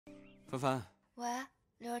帆帆，喂，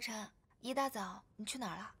刘若晨，一大早你去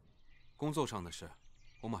哪儿了？工作上的事，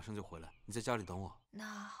我马上就回来，你在家里等我。那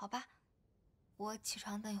好吧，我起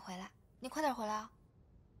床等你回来，你快点回来啊。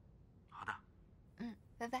好的。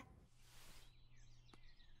拜拜。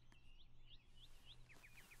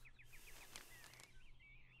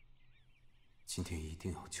今天一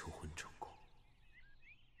定要求婚成功。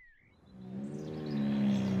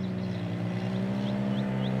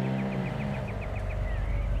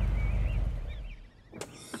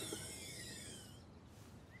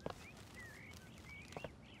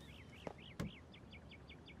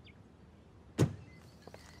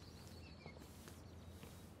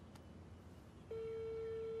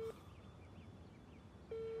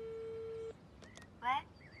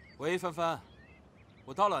 喂，帆帆，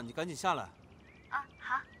我到了，你赶紧下来。啊，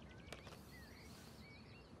好。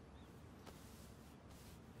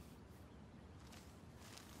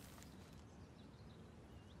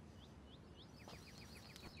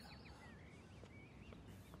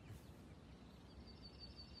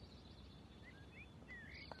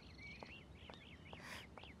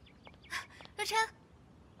若晨。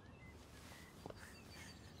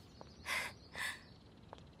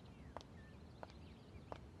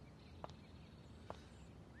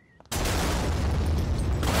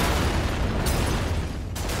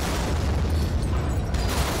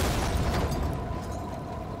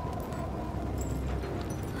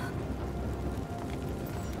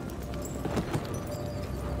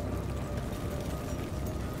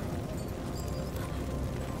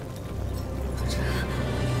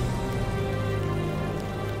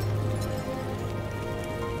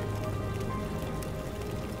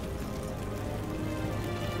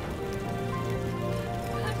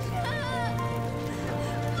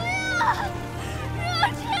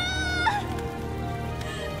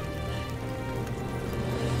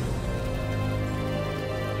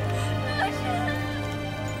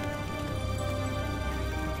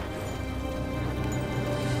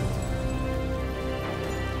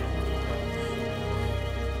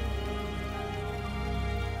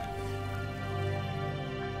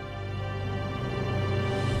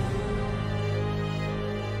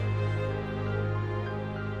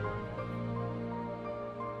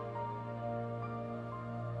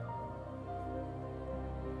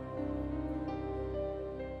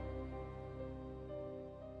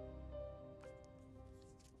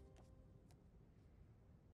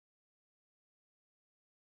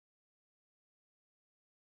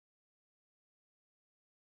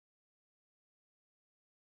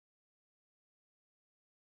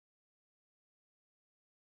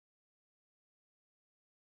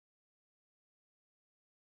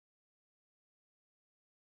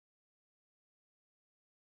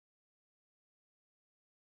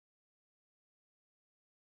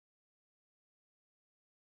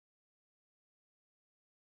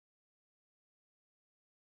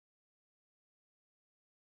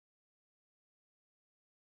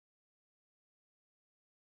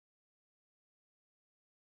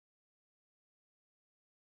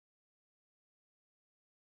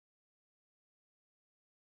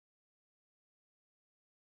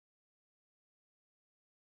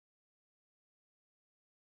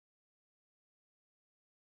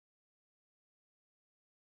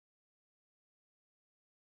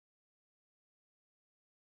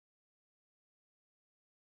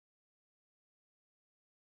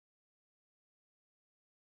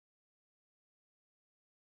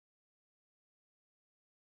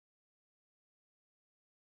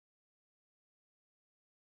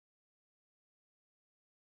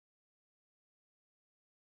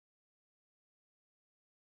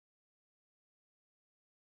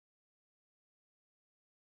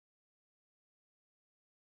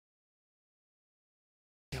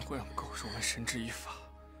 一定会让狗肉们绳之以法。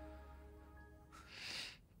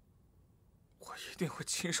我一定会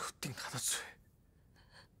亲手定他的罪。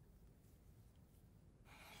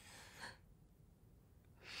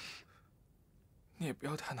你也不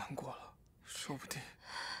要太难过了，说不定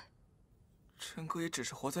陈哥也只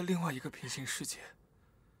是活在另外一个平行世界，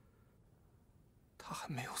他还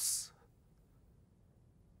没有死。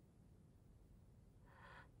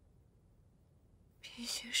平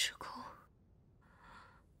行时空。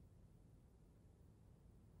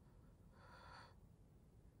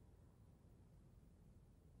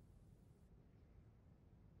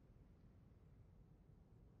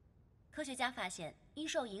 科学家发现，因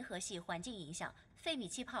受银河系环境影响，费米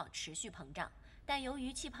气泡持续膨胀，但由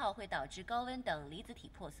于气泡会导致高温等离子体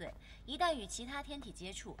破碎，一旦与其他天体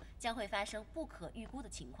接触，将会发生不可预估的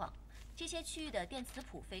情况。这些区域的电磁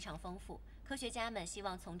谱非常丰富，科学家们希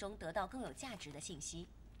望从中得到更有价值的信息。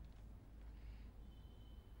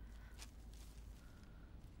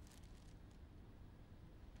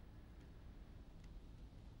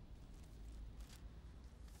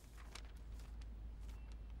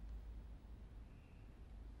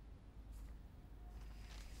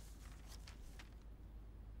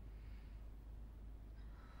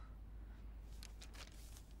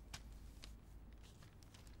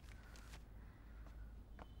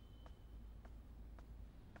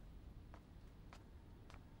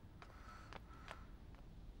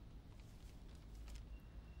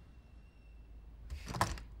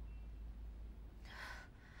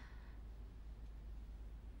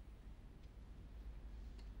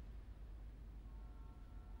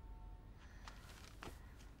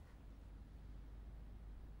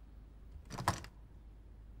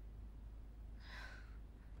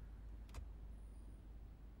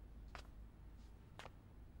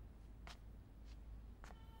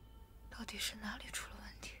是哪里出了问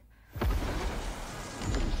题？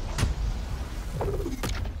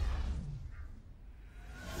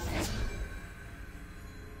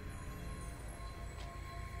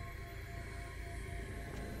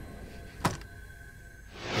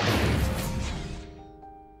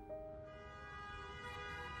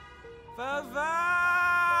凡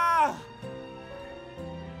凡，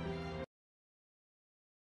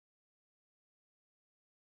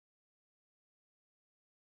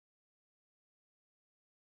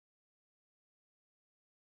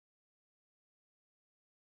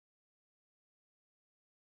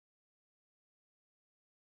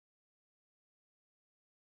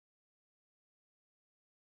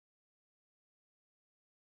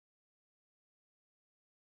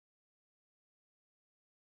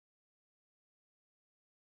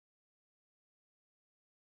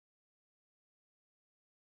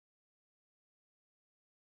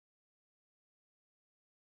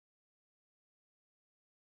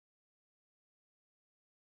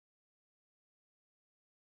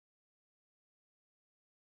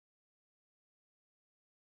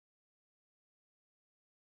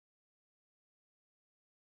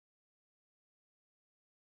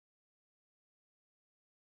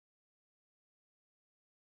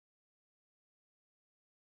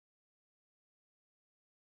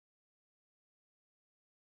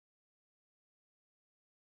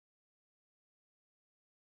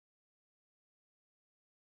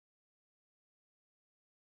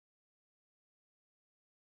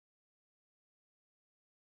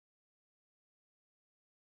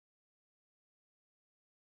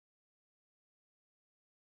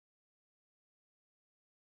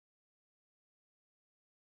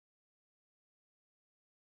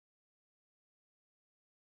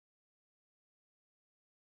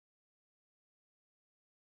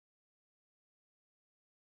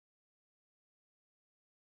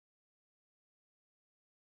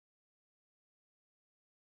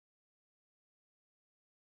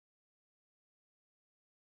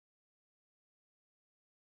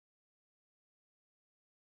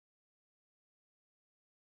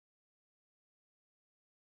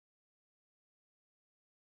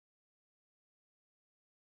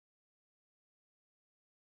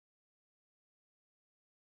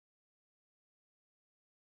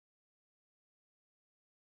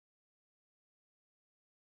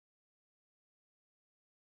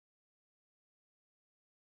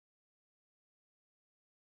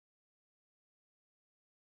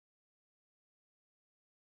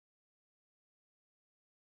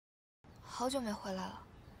好久没回来了，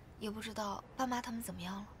也不知道爸妈他们怎么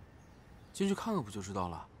样了。进去看看不就知道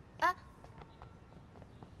了？哎，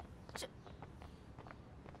这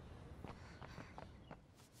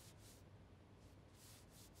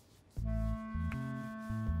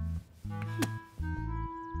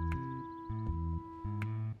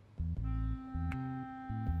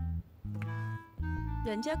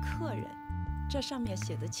人家客人，这上面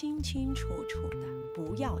写的清清楚楚的，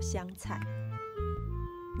不要香菜。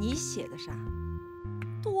你写的啥？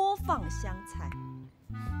多放香菜。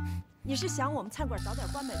你是想我们餐馆早点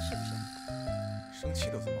关门是不是？生气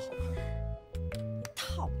都这么好看？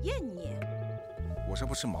讨厌你！我这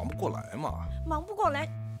不是忙不过来吗？忙不过来，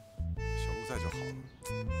小鹿在就好了。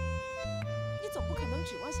你总不可能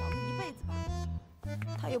指望小鹿一辈子吧？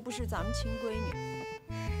她又不是咱们亲闺女。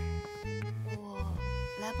我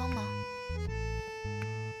来帮忙。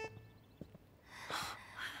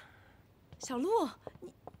小鹿，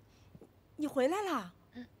你回来啦？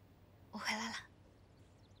我回来了。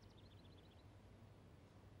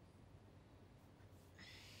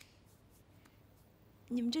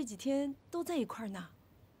你们这几天都在一块儿呢？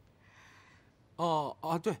哦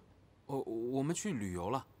啊，对，我们去旅游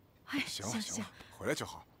了。哎，行了行了，回来就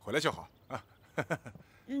好，回来就好啊。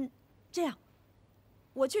这样，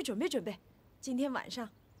我去准备准备，今天晚上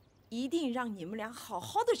一定让你们俩好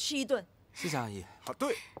好的吃一顿。谢谢阿姨。好，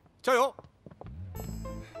对，加油！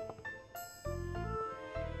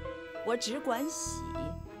我只管洗，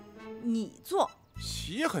你做。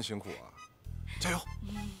洗也很辛苦啊，加油！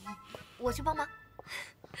我去帮忙。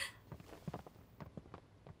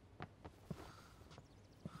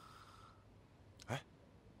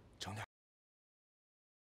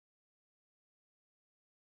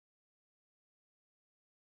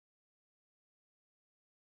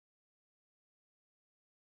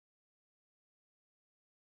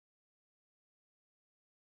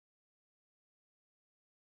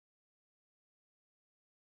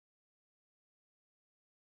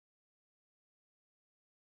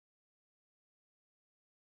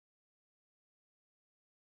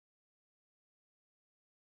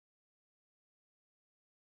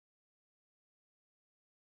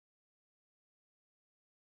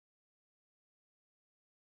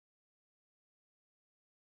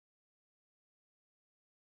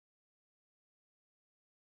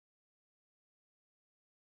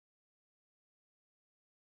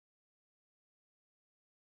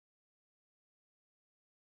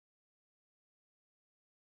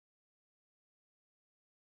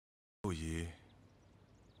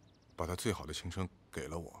把他最好的青春给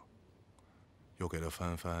了我，又给了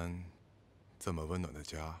帆帆这么温暖的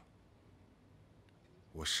家，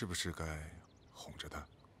我是不是该哄着他，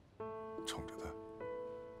宠着他？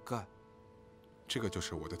该。这个就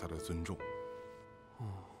是我对他的尊重。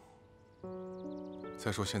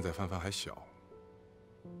再说现在帆帆还小，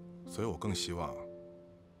所以我更希望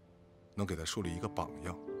能给他树立一个榜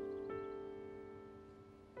样。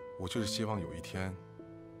我就是希望有一天，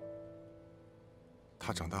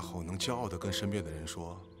他长大后能骄傲地跟身边的人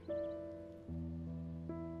说：“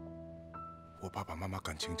我爸爸妈妈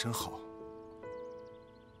感情真好。”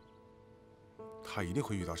他一定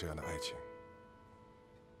会遇到这样的爱情。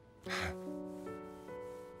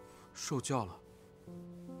受教了，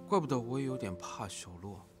怪不得我也有点怕小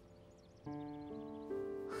洛。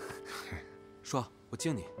说，我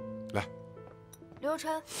敬你。来，刘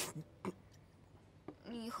晨，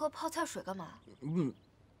你喝泡菜水干嘛？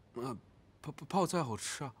泡菜好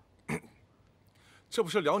吃啊。这不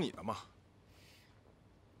是聊你的吗？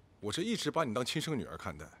我这一直把你当亲生女儿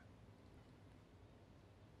看待，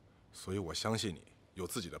所以我相信你有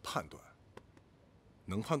自己的判断，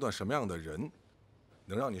能判断什么样的人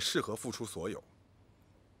能让你适合付出所有。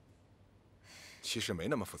其实没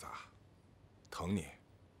那么复杂，疼你、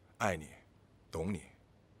爱你、懂你，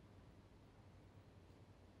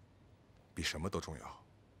比什么都重要。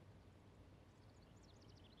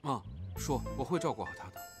妈，说我会照顾好他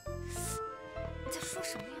的。你在说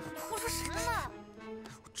什么呀？你胡说什么呢？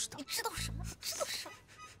我知道。你知道什么？你知道什么？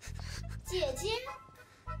姐姐，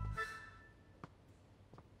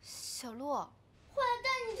小洛，坏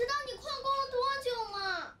蛋，你知道你旷工了多久吗？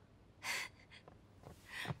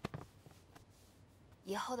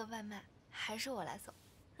以后的外卖还是我来送。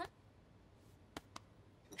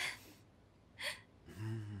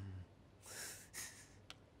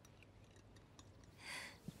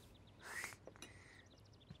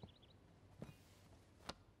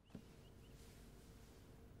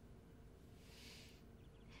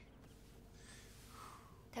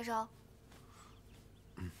抬手。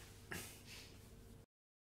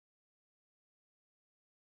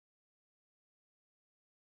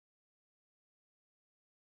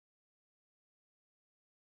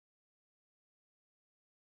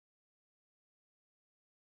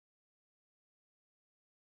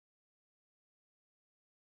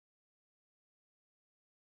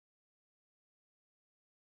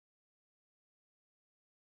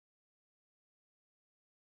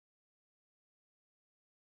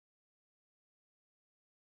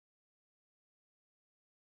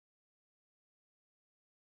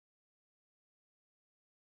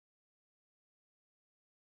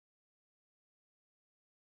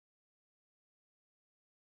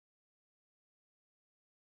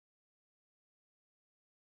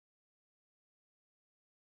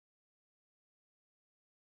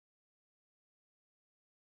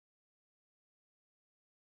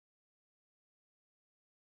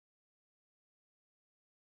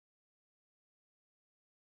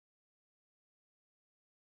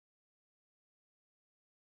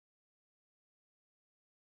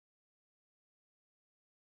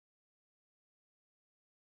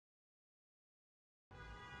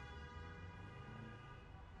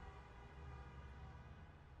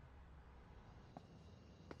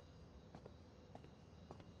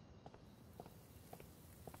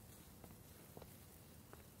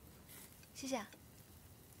谢谢。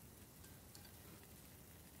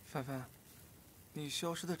帆帆，你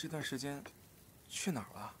消失的这段时间去哪儿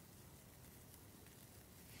了？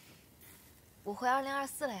我回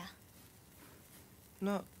2024了呀。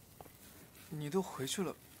那，你都回去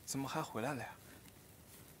了，怎么还回来了呀？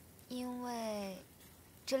因为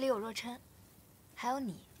这里有若琛，还有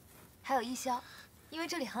你，还有一潇，因为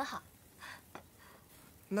这里很好。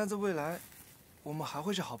那在未来，我们还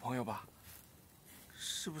会是好朋友吧？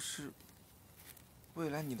是不是？未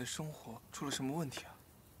来你的生活出了什么问题啊？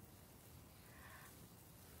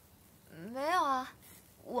没有啊，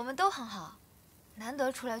我们都很好，难得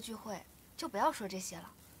出来聚会，就不要说这些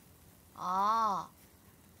了。哦，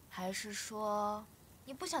还是说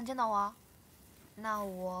你不想见到我？那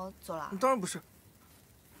我走了。当然不是。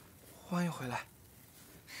欢迎回来。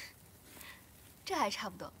这还差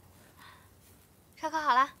不多。烧烤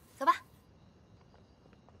好了，走吧。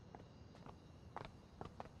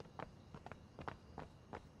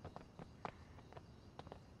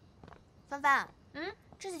帆帆，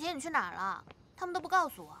这几天你去哪儿了？他们都不告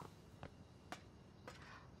诉我。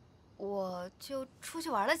我就出去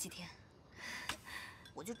玩了几天。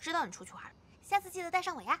我就知道你出去玩，下次记得带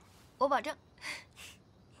上我呀。我保证。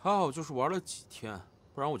还好就是玩了几天，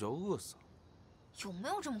不然我就要饿死了。有没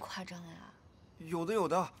有这么夸张呀？有的有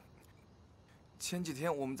的。前几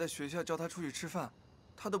天我们在学校叫他出去吃饭，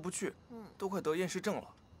他都不去，都快得厌食症了。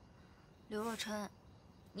刘若琛，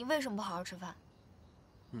你为什么不好好吃饭？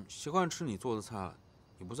习惯吃你做的菜，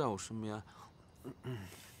你不在我身边。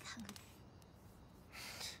看看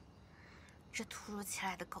这突如其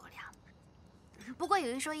来的狗粮。不过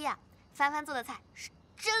有一说一啊，帆帆做的菜是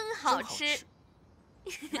真好吃。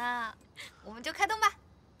那我们就开动吧！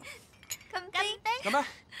干杯！干杯！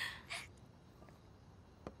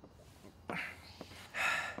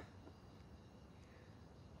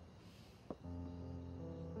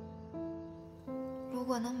如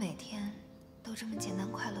果能每天都这么简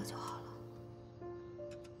单快乐就好了。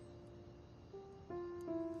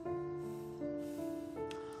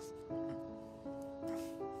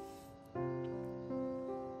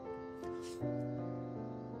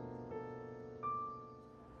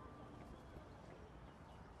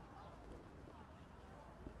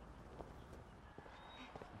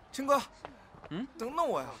陈哥，等等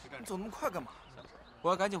我呀！你走那么快干嘛？我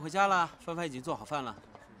要赶紧回家了，帆帆已经做好饭了。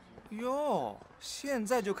哟，现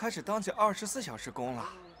在就开始当起24小时工了。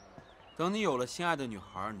等你有了心爱的女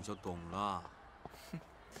孩，你就懂了。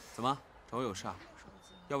怎么，找我有事啊？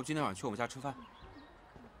要不今天晚上去我们家吃饭？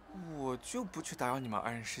我就不去打扰你们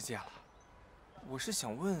二人世界了。我是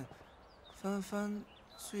想问，帆帆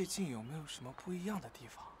最近有没有什么不一样的地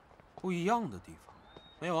方？不一样的地方？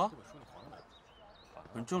没有啊，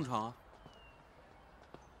很正常啊。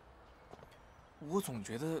我总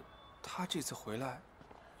觉得他这次回来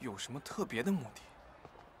有什么特别的目的。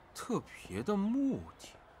特别的目的？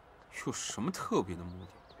有什么特别的目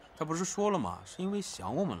的？他不是说了吗？是因为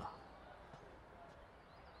想我们了。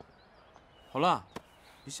好了，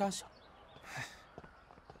别瞎想。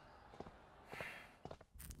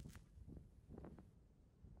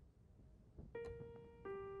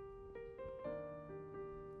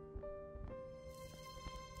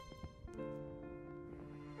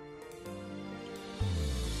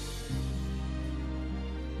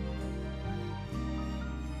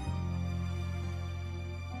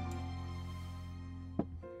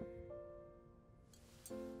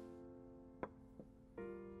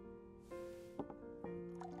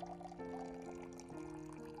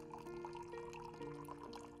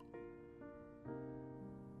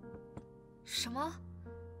什么？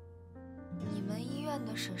你们医院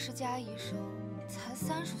的沈世佳医生才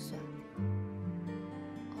30岁？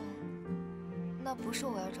哦，那不是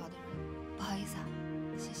我要找的人，不好意思啊，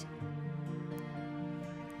谢谢。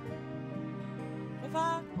帆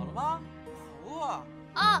帆，好了吗？好饿啊！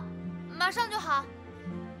啊，马上就好。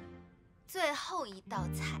最后一道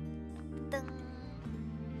菜，噔。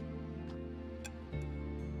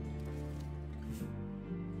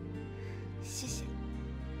谢谢。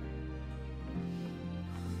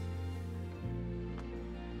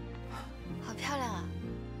好漂亮啊！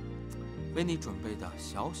为你准备的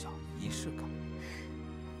小小仪式感。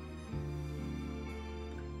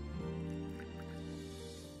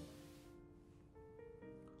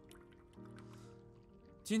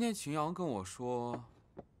今天秦阳跟我说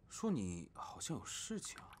你好像有事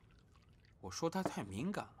情啊。我说他太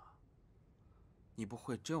敏感了。你不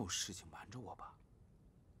会真有事情瞒着我吧？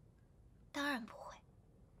当然不会。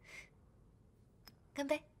干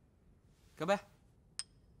杯！干杯！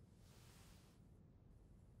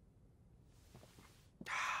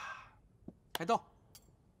开动！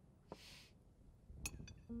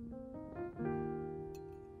你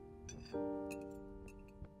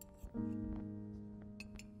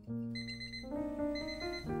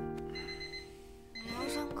要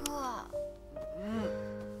上课？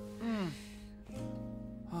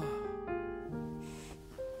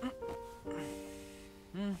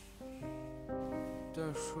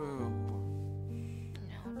再睡会儿。你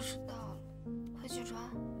要迟到了，快起床。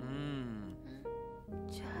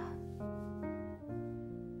起来。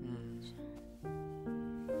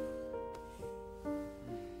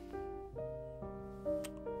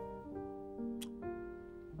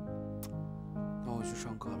那我去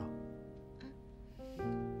上课了。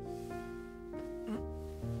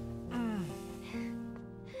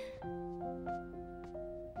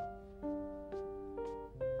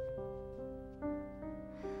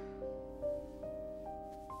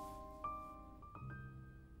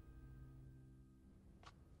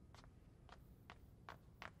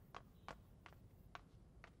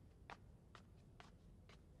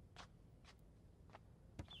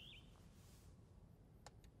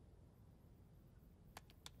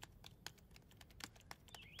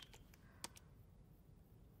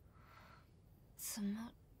怎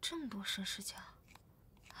么这么多沈世佳？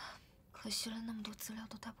可惜了，那么多资料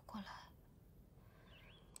都带不过来。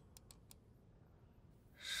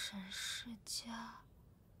沈世佳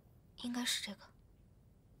应该是这个。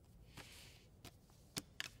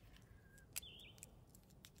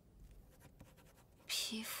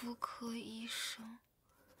皮肤科医生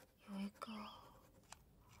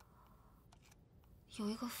有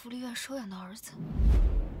一个福利院收养的儿子。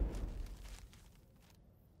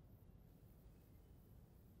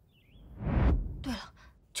对了，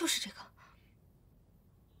就是这个。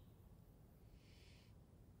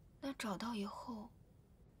那找到以后，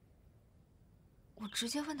我直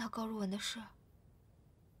接问他高如文的事。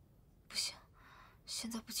不行，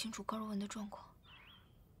现在不清楚高如文的状况。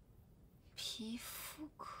皮肤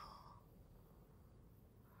科，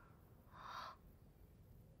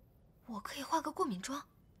我可以化个过敏妆，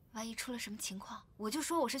万一出了什么情况，我就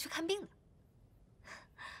说我是去看病的。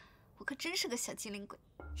我可真是个小机灵鬼。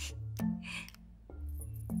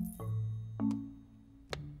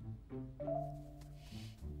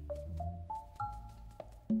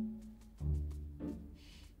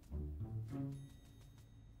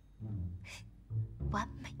完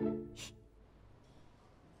美。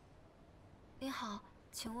您好，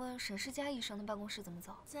请问沈世佳医生的办公室怎么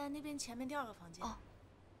走？在那边前面第2个房间。哦，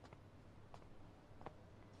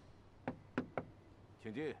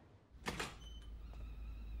请进。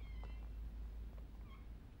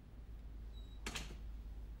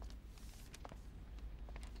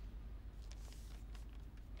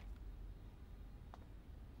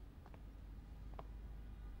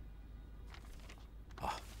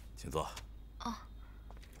啊，请坐。哦。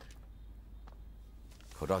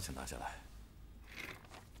口罩请拿下来。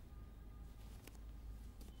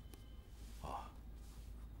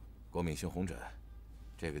过敏性红疹，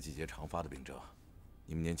这个季节常发的病症。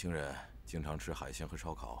你们年轻人经常吃海鲜和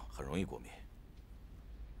烧烤，很容易过敏。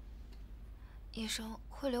医生，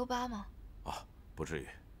会留疤吗？啊，不至于，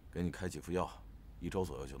给你开几副药，1周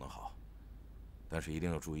左右就能好。但是一定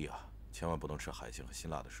要注意啊，千万不能吃海鲜和辛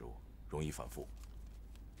辣的食物，容易反复。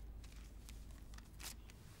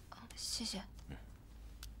谢谢。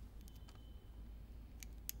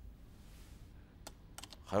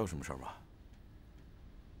还有什么事儿吗？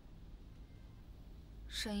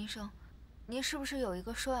沈医生，您是不是有一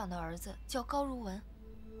个收养的儿子叫高如文？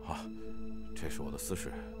啊，这是我的私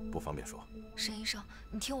事，不方便说。沈医生，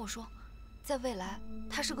你听我说，在未来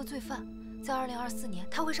他是个罪犯，在2024年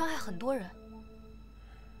他会伤害很多人。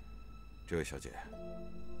这位小姐，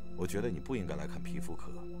我觉得你不应该来看皮肤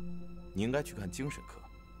科，你应该去看精神科。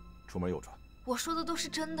出门右转。我说的都是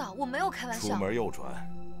真的，我没有开玩笑。出门右转。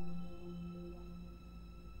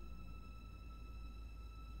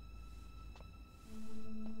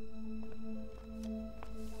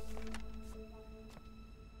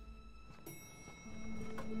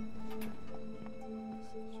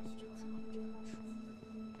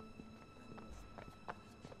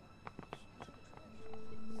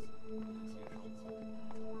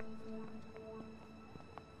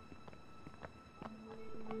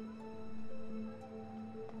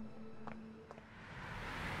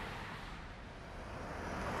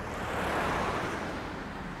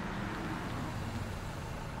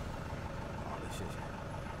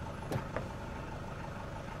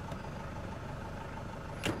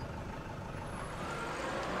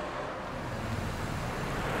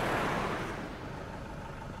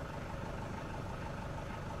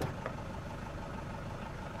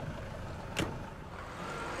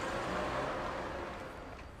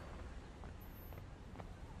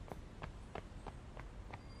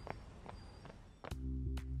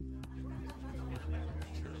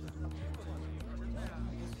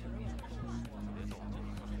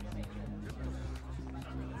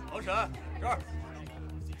王婶，这儿，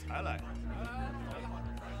才来。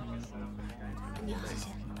你好，谢谢。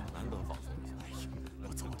难得放松一下。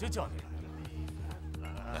我早就叫你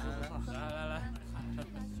来。来，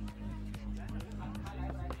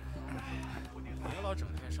别老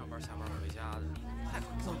整天上班下班回家的，太可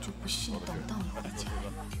我就不信等不到你回家。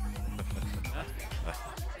来，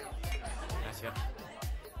请。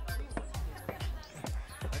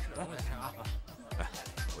来吃啊！哎，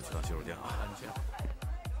我去趟洗手间啊。你去。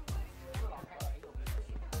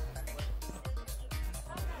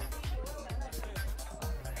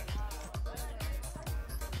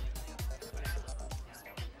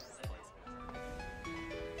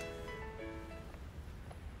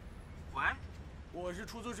我是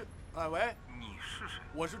出租车，哎喂，你是谁？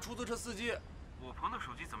我是出租车司机。我朋友的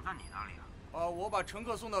手机怎么在你那里啊？我把乘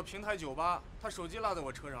客送到平台酒吧，他手机落在我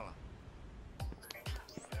车上了。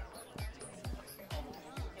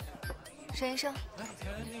沈医生，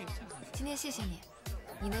今天谢谢你，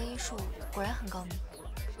你的医术果然很高明。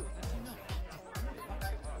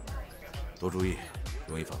多注意，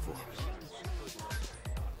容易反复。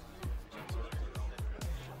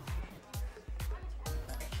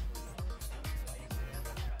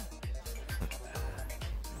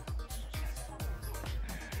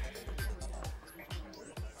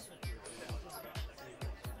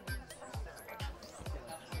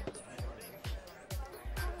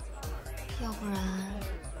要不然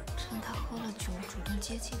趁他喝了酒主动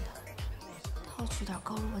接近他，套取点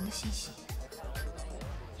高如文的信息。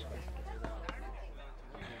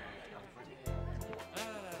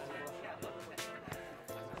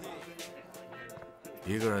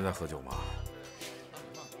一个人在喝酒吗？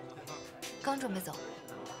刚准备走。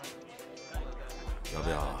要不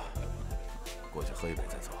要过去喝一杯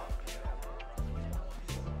再走？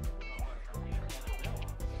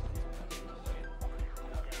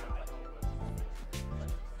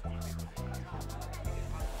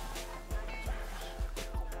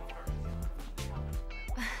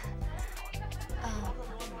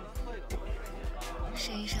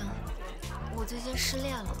沈医生，我最近失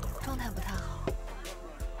恋了，状态不太好。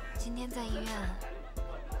今天在医院，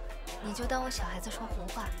你就当我小孩子说胡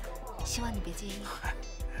话，希望你别介意。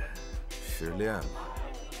失恋嘛，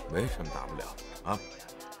没什么大不了啊，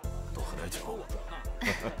多喝点酒。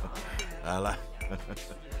来来。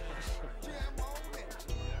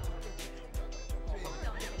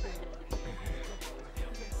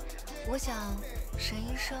我想，沈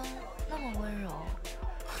医生那么温柔，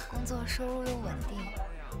工作收入又稳定，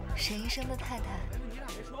沈医生的太太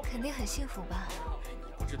肯定很幸福吧？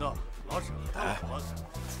不知道，老沈哎，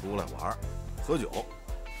出来玩，喝酒，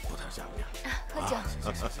不谈下面。喝酒。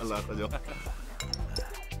来喝酒。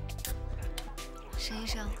沈医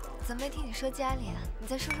生，怎么没听你说家里啊？你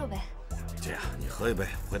再说说呗。这样，你喝一杯，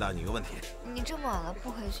回答你一个问题。你这么晚了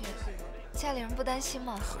不回去，家里人不担心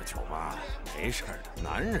吗？喝酒吧，没事的，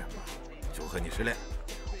男人嘛，就和你失恋。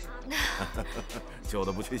旧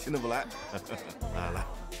的不去，新的不来。来来，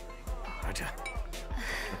拿着。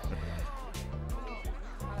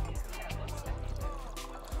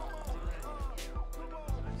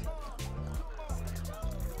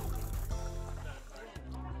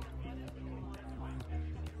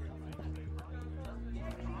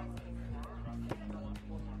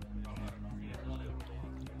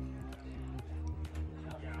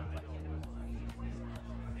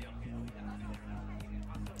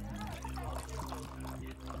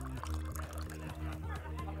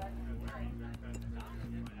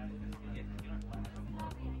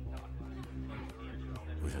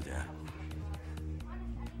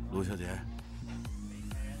陆小姐，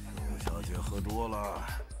陆小姐喝多了，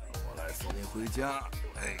我来送你回家。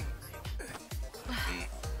哎，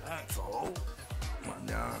走，慢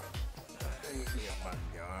点儿。哎呀，慢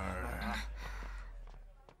点儿。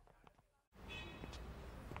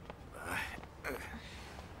哎，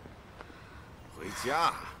回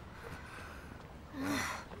家。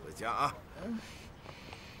回家啊。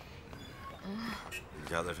你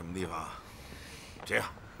家在什么地方？这样。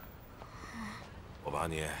我把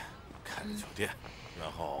你开到酒店，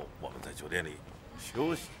然后我们在酒店里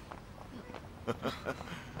休息。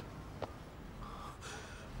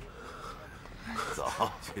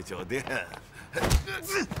走，去酒店。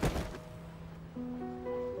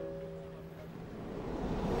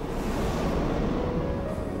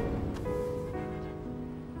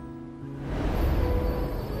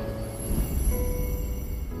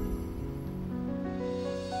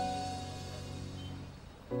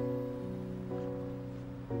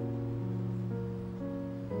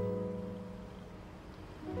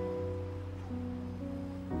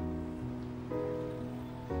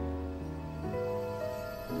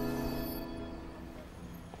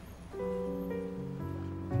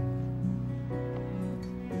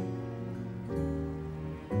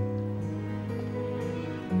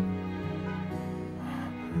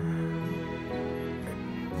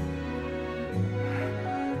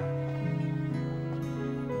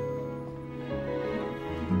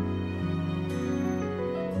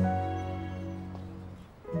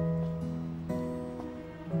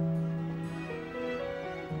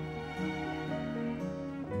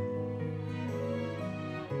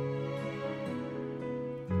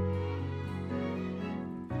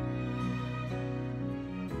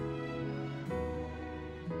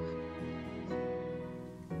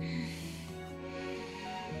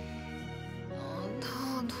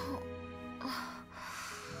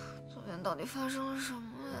到底发生了什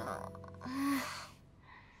么呀？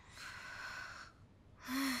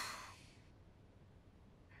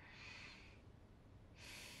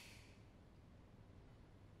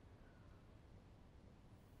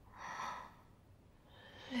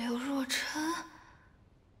刘若琛，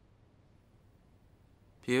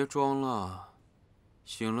别装了，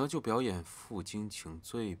醒了就表演负荆请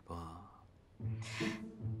罪吧。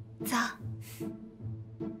走。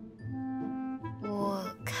我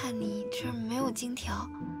看你这儿没有金条，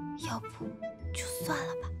要不就算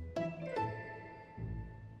了吧。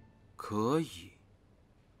可以，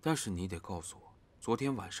但是你得告诉我，昨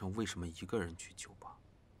天晚上为什么一个人去酒吧？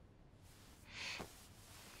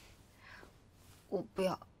我不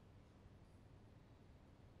要。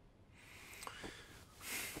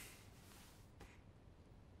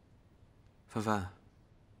帆帆，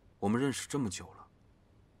我们认识这么久了，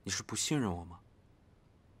你是不信任我吗？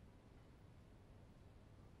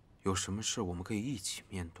有什么事我们可以一起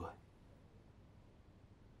面对。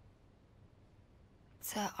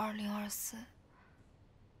在2024，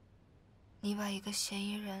你把一个嫌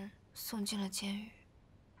疑人送进了监狱，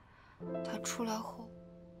他出来后，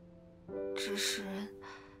指使人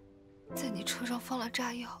在你车上放了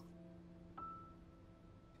炸药。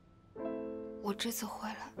我这次回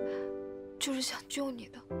来，就是想救你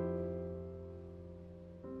的。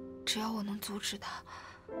只要我能阻止他，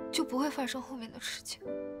就不会发生后面的事情。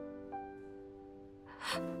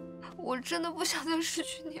我真的不想再失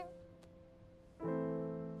去你了。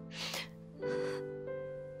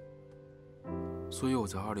所以我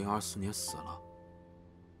在2024年死了。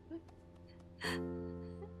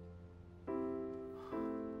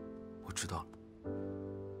我知道了。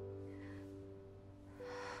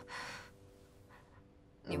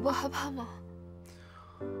你不害怕吗？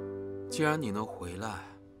既然你能回来，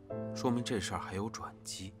说明这事儿还有转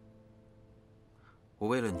机。我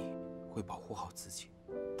为了你会保护好自己，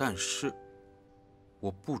但是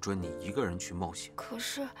我不准你一个人去冒险。可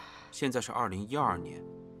是现在是2012年，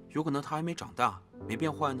有可能他还没长大，没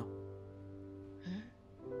变坏呢。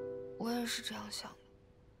我也是这样想的。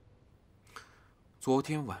昨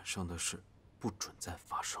天晚上的事不准再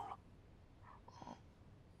发生了。哦，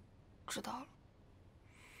知道了。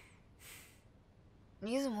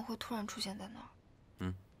你怎么会突然出现在那儿？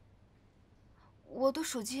我的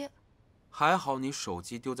手机。还好你手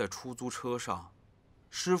机丢在出租车上，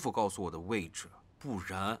师傅告诉我的位置，不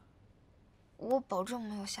然……我保证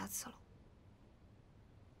没有下次了。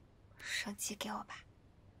手机给我吧。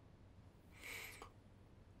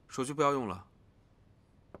手机不要用了。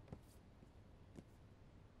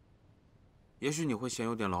也许你会嫌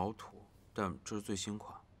有点老土，但这是最新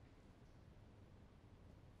款。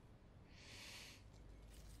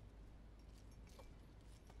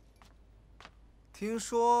听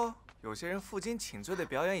说有些人负荆请罪的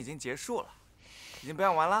表演已经结束了，已经表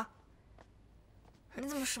演完了。你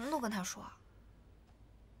怎么什么都跟他说啊？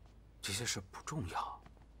这些事不重要。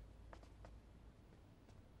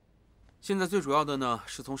现在最主要的呢，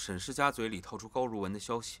是从沈世家嘴里套出高如雯的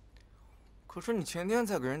消息。可是你前天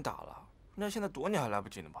才给人打了，那现在躲你还来不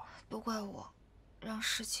及呢吧？都怪我，让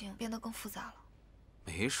事情变得更复杂了。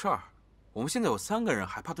没事儿，我们现在有3个人，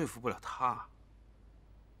还怕对付不了他？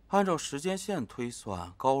按照时间线推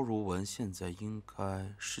算，高如雯现在应该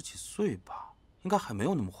10几岁吧，应该还没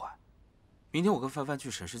有那么坏。明天我跟范范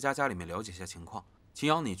去沈世家家里面了解一下情况，秦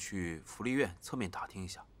阳你去福利院侧面打听一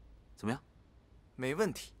下，怎么样？没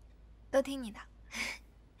问题。都听你的。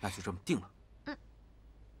那就这么定了。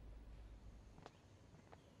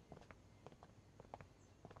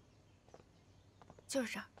就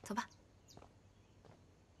是这儿，走吧。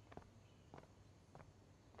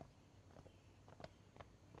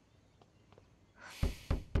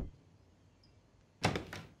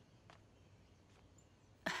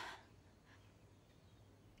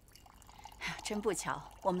真不巧，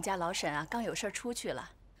我们家老沈啊，刚有事出去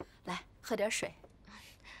了。来，喝点水。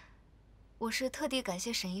我是特地感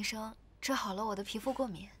谢沈医生治好了我的皮肤过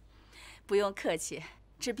敏。不用客气，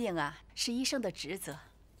治病啊是医生的职责。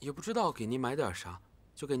也不知道给您买点啥，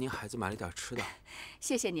就给您孩子买了点吃的。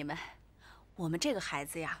谢谢你们。我们这个孩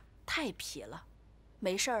子呀，太皮了，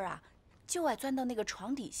没事儿啊，就爱钻到那个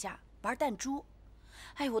床底下玩弹珠。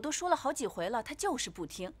哎，我都说了好几回了，他就是不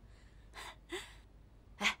听。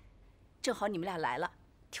哎，正好你们俩来了，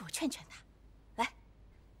替我劝劝他。来。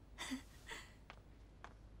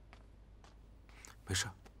没事，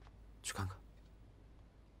去看看。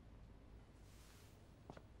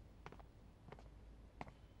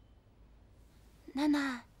囡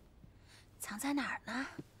囡，藏在哪儿呢？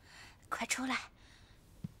快出来！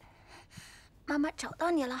妈妈找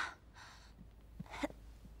到你了。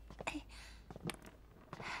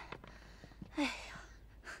哎呀，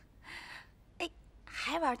哎，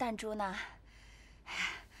还玩弹珠呢？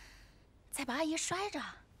再把阿姨摔着。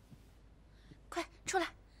快出来！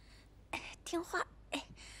哎，听话。哎。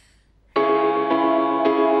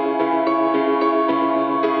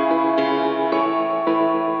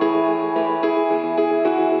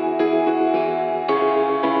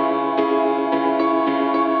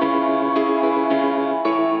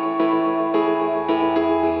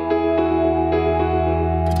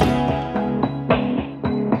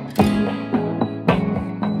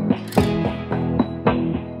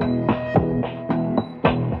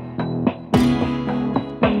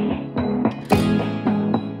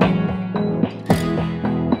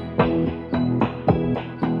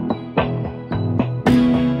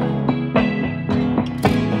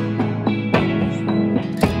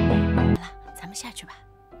下去吧。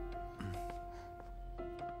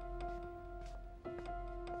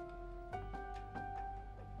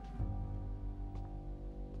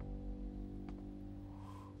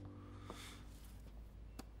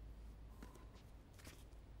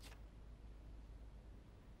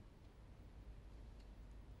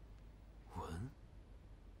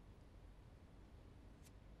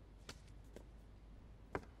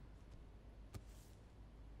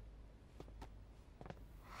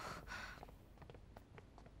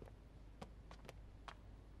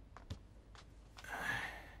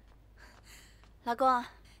老公，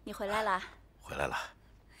你回来了。回来了。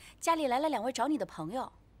家里来了2位找你的朋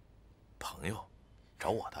友。朋友，找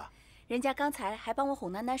我的？人家刚才还帮我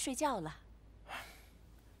哄楠楠睡觉了。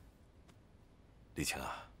丽青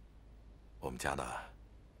啊，我们家呢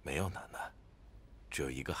没有楠楠，只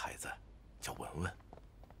有一个孩子，叫文文。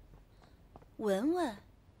文文？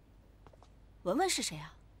文文是谁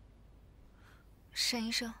啊？沈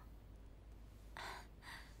医生。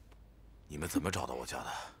你们怎么找到我家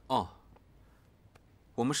的？哦。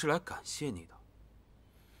我们是来感谢你的。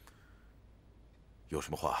有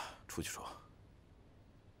什么话出去说。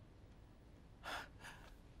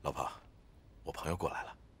老婆，我朋友过来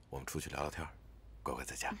了，我们出去聊聊天，乖乖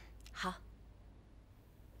在家。好。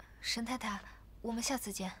沈太太，我们下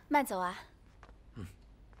次见。慢走啊。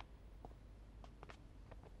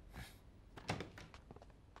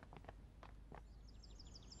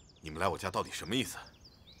你们来我家到底什么意思？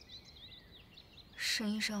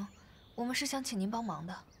沈医生，我们是想请您帮忙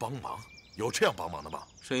的。帮忙？有这样帮忙的吗？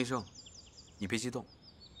沈医生，你别激动，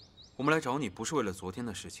我们来找你不是为了昨天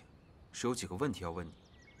的事情，是有几个问题要问你。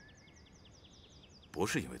不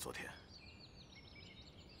是因为昨天。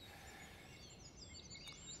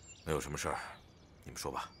没有什么事儿，你们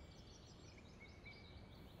说吧。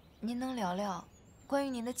您能聊聊关于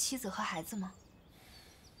您的妻子和孩子吗？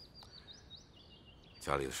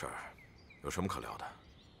家里的事儿，有什么可聊的？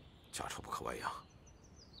家丑不可外扬。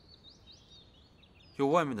有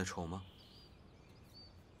外面的丑吗？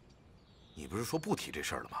你不是说不提这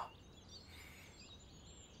事儿了吗？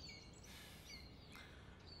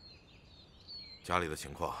家里的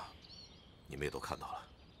情况，你们也都看到了。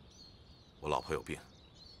我老婆有病，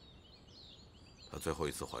她最后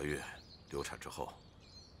一次怀孕、流产之后，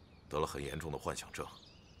得了很严重的幻想症。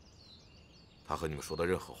她和你们说的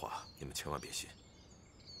任何话，你们千万别信。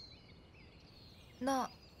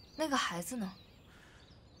那个孩子呢？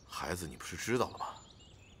孩子，你不是知道了吗？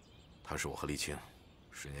他是我和丽青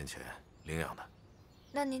10年前领养的。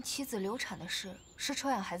那您妻子流产的事是抽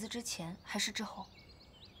养孩子之前还是之后？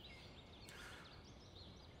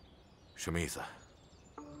什么意思？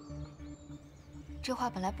这话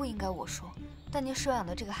本来不应该我说，但您收养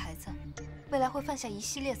的这个孩子，未来会犯下一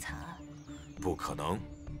系列惨案。不可能，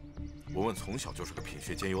文文从小就是个品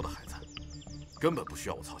学兼优的孩子，根本不需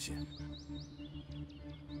要我操心。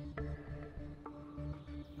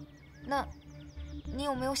那，你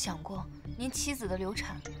有没有想过，您妻子的流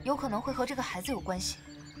产有可能会和这个孩子有关系？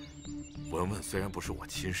文文虽然不是我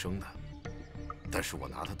亲生的，但是我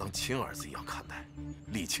拿他当亲儿子一样看待。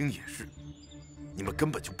丽青也是，你们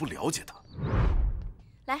根本就不了解他。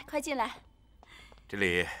来，快进来。这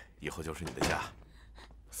里以后就是你的家。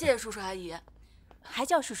谢谢叔叔阿姨，还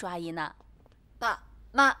叫叔叔阿姨呢。爸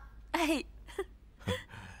妈，哎，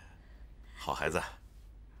好孩子。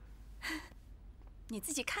你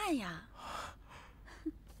自己看呀。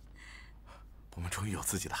我们终于有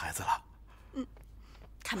自己的孩子了。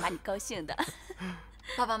看把你高兴的。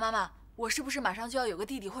爸爸妈妈，我是不是马上就要有个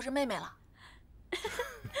弟弟或者妹妹了？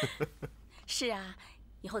是啊，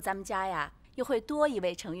以后咱们家呀又会多一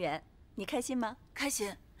位成员，你开心吗？开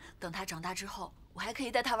心。等他长大之后，我还可以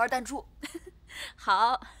带他玩弹珠。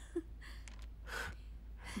好。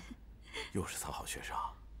又是3好学生。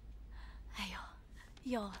哎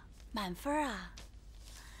呦，哟，满分啊！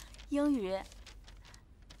英语，哎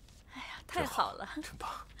呀，太好了，真棒！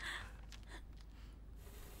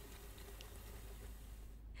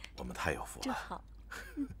我们太有福了。真好。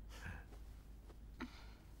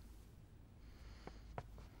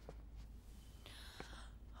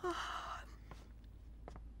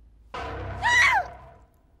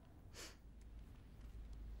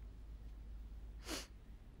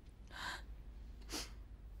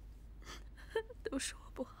都是我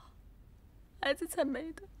不好，孩子才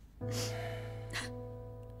没的。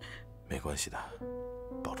没关系的，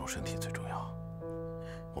保重身体最重要。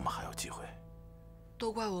我们还有机会。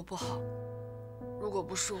都怪我不好，如果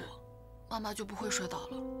不是我，妈妈就不会摔倒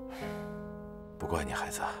了。不怪你，孩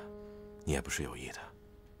子，你也不是有意的。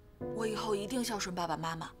我以后一定孝顺爸爸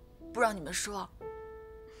妈妈，不让你们失望。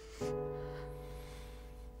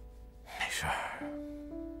没事儿。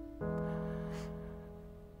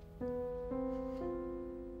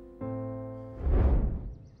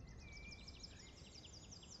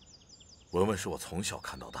文文是我从小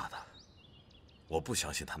看到大的，我不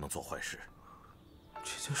相信他能做坏事。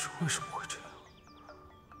这件事为什么会这样？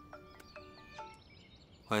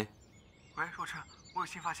喂，若琛，我有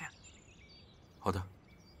新发现。好的，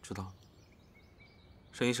知道了。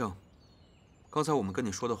沈医生，刚才我们跟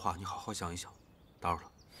你说的话，你好好想一想。打扰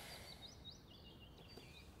了。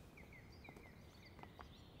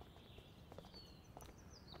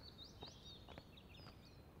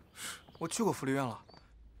我去过福利院了，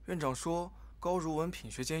院长说高如文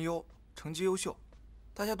品学兼优，成绩优秀，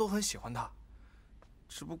大家都很喜欢她。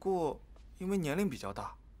只不过因为年龄比较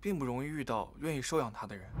大，并不容易遇到愿意收养她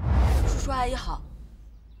的人。叔叔阿姨好，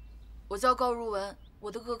我叫高如文，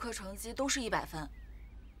我的各科成绩都是100分，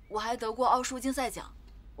我还得过奥数竞赛奖，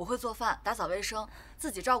我会做饭、打扫卫生，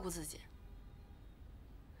自己照顾自己。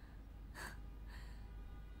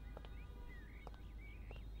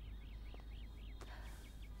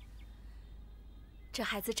这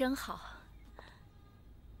孩子真好。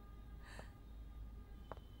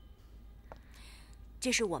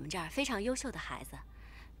这是我们这儿非常优秀的孩子，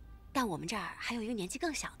但我们这儿还有一个年纪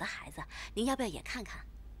更小的孩子，您要不要也看看？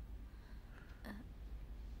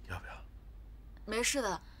要不要？没事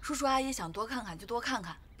的，叔叔阿姨想多看看就多看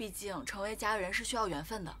看，毕竟成为家人是需要缘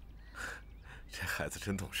分的。这孩子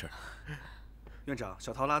真懂事。院长，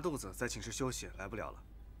小桃拉肚子，在寝室休息，来不了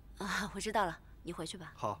了。啊，我知道了，你回去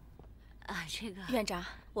吧。好。啊，这个院长，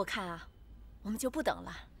我看啊，我们就不等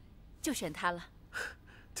了，就选他了。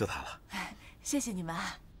就他了。哎，谢谢你们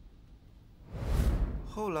啊。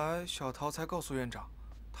后来小桃才告诉院长，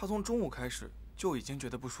她从中午开始就已经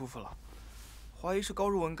觉得不舒服了，怀疑是高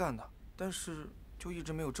如文干的，但是就一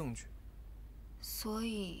直没有证据。所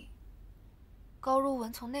以，高如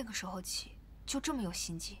文从那个时候起就这么有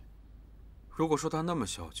心机。如果说他那么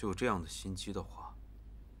小就有这样的心机的话，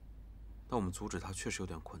那我们阻止他确实有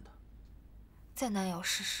点困难。再难也要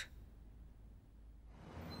试试。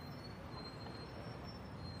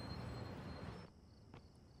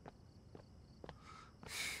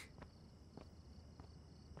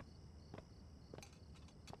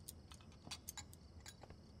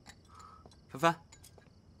帆帆，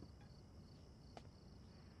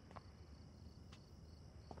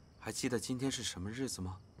还记得今天是什么日子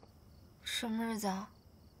吗？什么日子啊？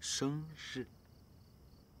生日。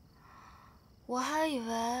我还以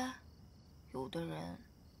为有的人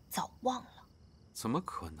早忘了。怎么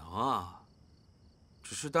可能啊？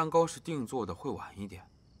只是蛋糕是定做的，会晚一点，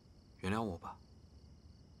原谅我吧。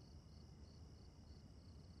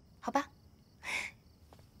好吧。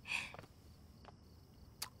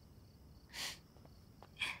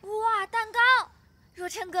哇，蛋糕！若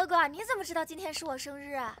琛哥哥，你怎么知道今天是我生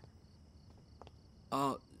日啊？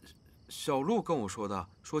小鹿跟我说的，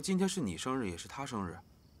说今天是你生日，也是他生日。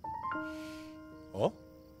哦，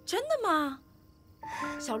真的吗？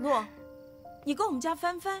小鹿，你跟我们家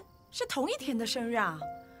帆帆是同一天的生日啊？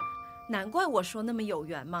难怪我说那么有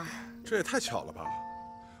缘嘛。这也太巧了吧！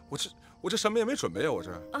我这什么也没准备啊，我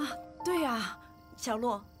这。啊，对呀，小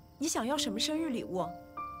鹿，你想要什么生日礼物？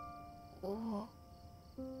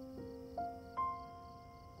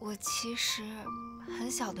我其实很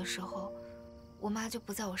小的时候，我妈就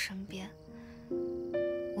不在我身边。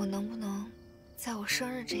我能不能在我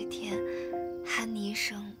生日这天喊你一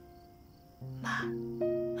声妈？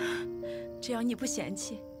只要你不嫌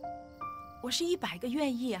弃，我是100个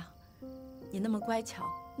愿意啊！你那么乖巧，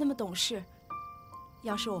那么懂事，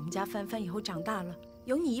要是我们家帆帆以后长大了，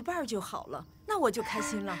有你一半就好了，那我就开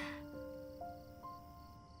心了。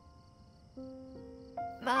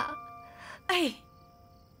妈，哎。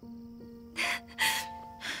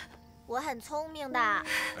我很聪明的。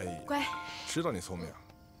哎，乖，知道你聪明，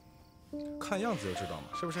看样子就知道嘛，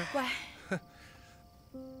是不是？乖。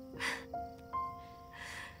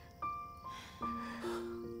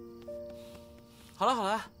好了好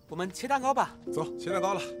了，我们切蛋糕吧。走，切蛋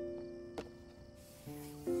糕了。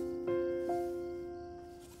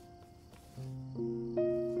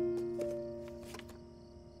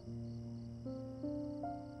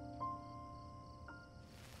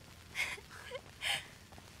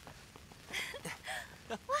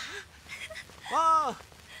哇！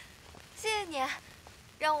谢谢你，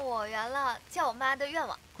让我圆了叫我妈的愿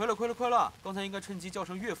望。快乐快乐快乐！刚才应该趁机叫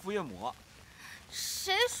声岳父岳母。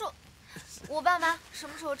谁说？我爸妈什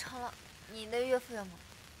么时候成了你的岳父岳母？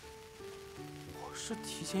我是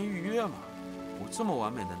提前预约嘛。我这么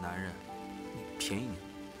完美的男人，你便宜你。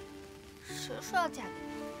谁说要嫁给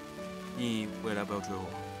你？你未来不要追我。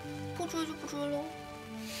不追就不追喽。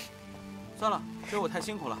算了，追我太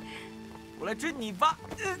辛苦了，我来追你吧。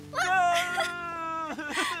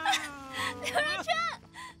刘若琛。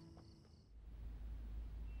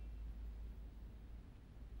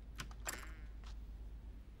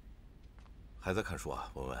还在看书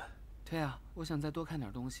啊，文文？对啊，我想再多看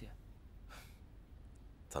点东西。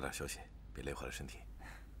早点休息，别累坏了身体。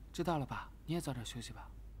知道了吧？你也早点休息吧。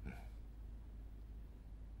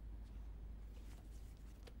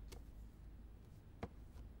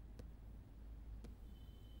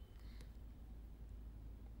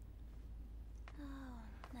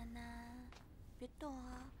楠楠，别动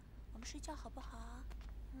啊，我们睡觉好不好？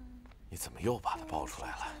你怎么又把他抱出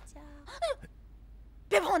来了？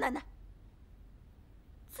别碰我楠楠！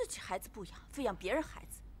自己孩子不养，非养别人孩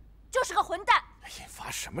子，就是个混蛋！引发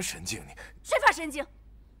什么神经？你谁发神经？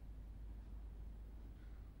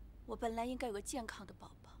我本来应该有个健康的宝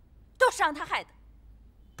宝，都是让他害的。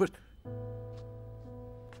不是，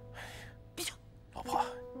闭嘴！老婆，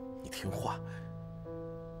你听话。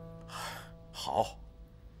好，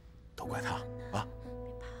都怪他啊！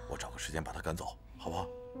我找个时间把他赶走，好不好？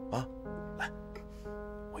啊，来，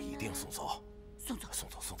我一定送走。送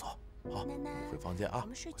走。好，回房间啊！我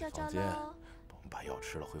们睡觉觉喽。我们把药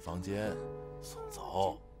吃了，回房间，送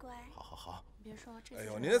走。乖，好。别说这。哎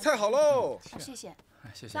呦，您的菜好喽！谢谢，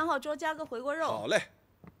谢谢。3号桌加个回锅肉。好嘞。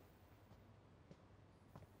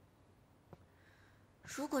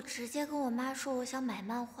如果直接跟我妈说我想买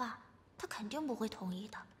漫画，她肯定不会同意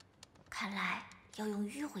的。看来要用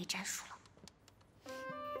迂回战术了。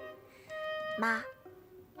妈，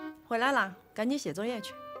回来了，赶紧写作业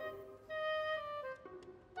去。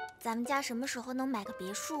咱们家什么时候能买个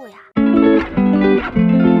别墅呀？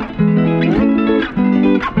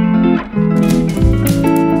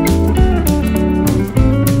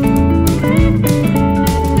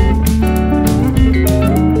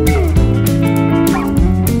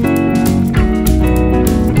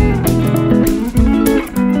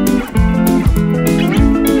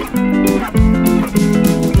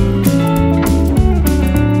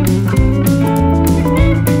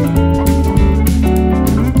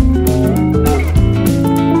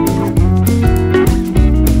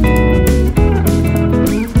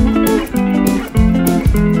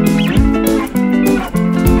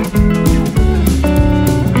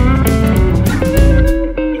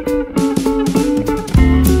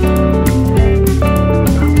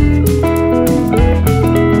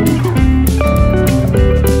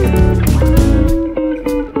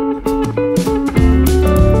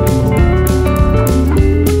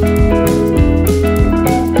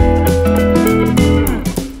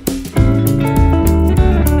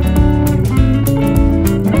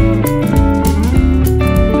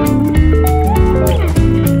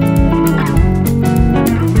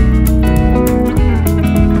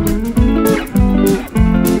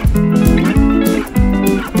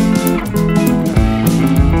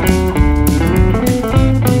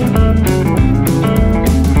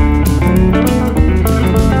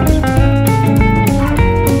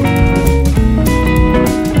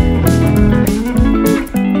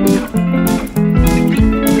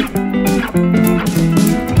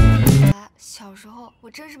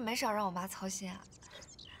操心啊！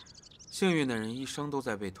幸运的人一生都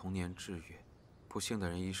在被童年治愈，不幸的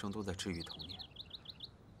人一生都在治愈童年。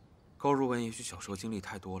高如文也许小时候经历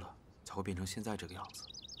太多了，才会变成现在这个样子。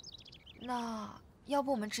那要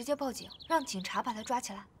不我们直接报警，让警察把他抓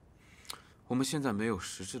起来？我们现在没有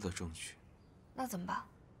实质的证据。那怎么办？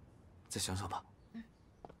再想想吧。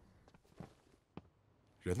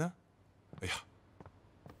人呢？哎呀，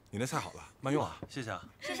你那菜好了，慢用啊！谢谢啊，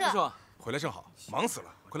师叔。回来正好，忙死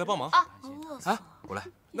了，快来帮忙啊！哎，我来。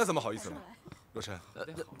那怎么好意思呢？若琛，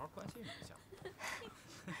得好好关心你一下。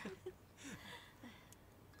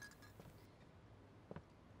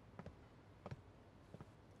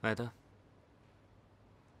买的。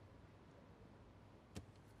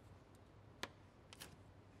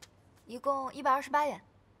一共128元。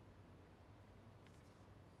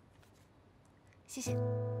谢谢。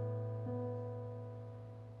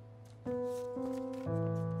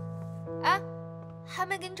哎，还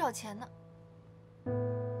没给你找钱呢。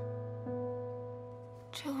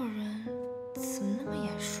这个人怎么那么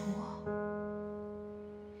眼熟啊？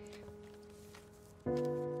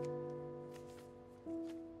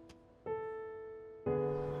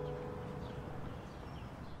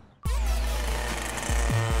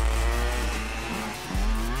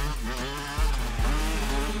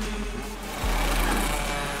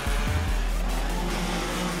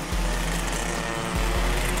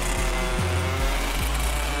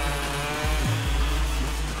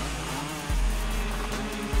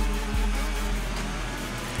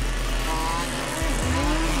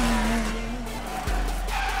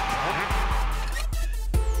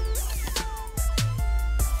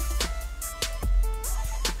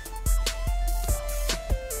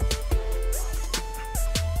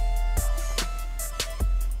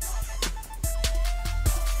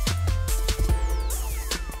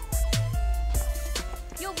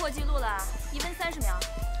破纪录了，1分30秒，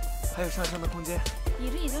还有上升的空间。你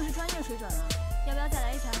这已经是专业水准了，要不要再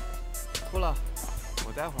来一圈？不了，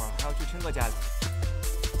我待会儿还要去琛哥家里。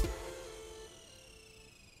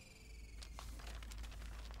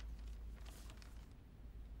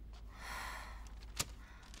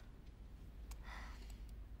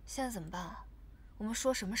现在怎么办啊？我们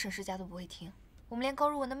说什么沈世家都不会听，我们连高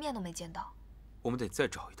如文的面都没见到。我们得再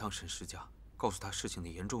找一趟沈世家，告诉他事情的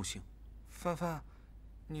严重性。范范，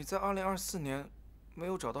你在2024年没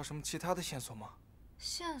有找到什么其他的线索吗？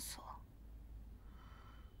线索？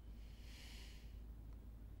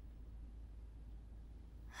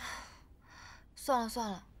算了算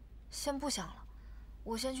了，先不想了，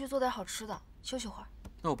我先去做点好吃的，休息会儿。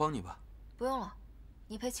那我帮你吧。不用了，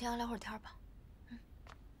你陪秦阳聊会儿天吧。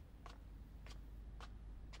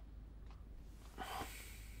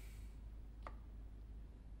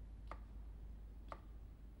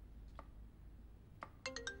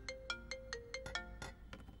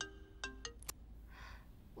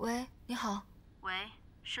喂，你好。喂，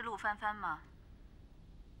是陆帆帆吗？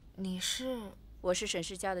你是？我是沈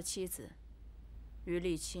世家的妻子，于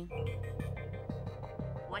丽青。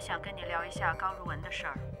我想跟你聊一下高如文的事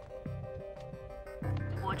儿。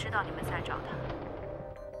我知道你们在找他，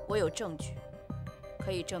我有证据，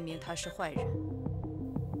可以证明他是坏人。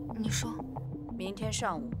你说？明天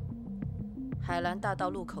上午，海澜大道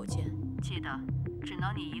路口见。记得，只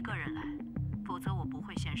能你一个人来，否则我不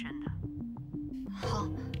会现身的。好，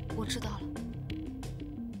我知道了。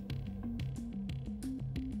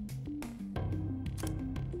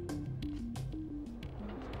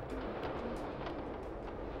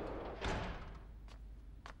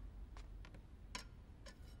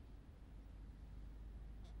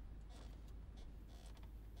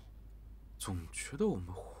总觉得我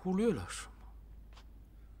们忽略了什么。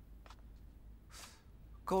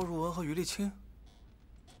高如文和于丽青，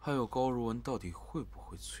还有高如文到底会不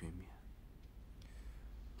会催眠？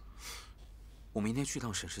我明天去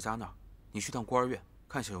趟沈世家那儿，你去趟孤儿院，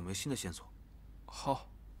看一下有没有新的线索。好。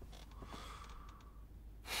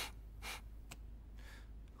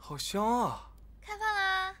好香啊！开饭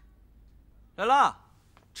啦！来啦，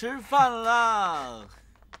吃饭啦！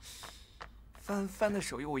帆帆的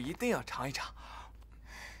手艺我一定要尝一尝。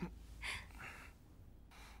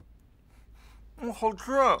好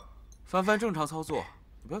吃。帆帆正常操作，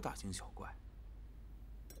你不要大惊小怪。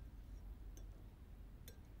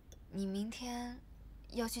你明天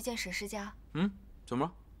要去见沈世家？怎么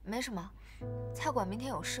了？没什么，菜馆明天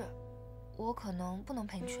有事，我可能不能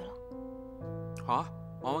陪你去了。好啊，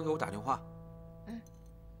忙完给我打电话。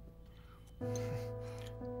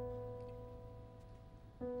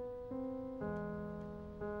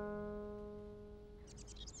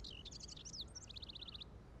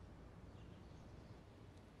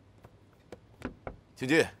请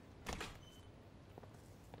进。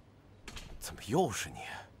怎么又是你？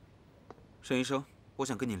沈医生，我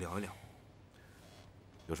想跟你聊一聊。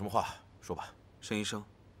有什么话说吧。沈医生，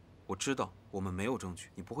我知道我们没有证据，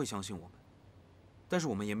你不会相信我们，但是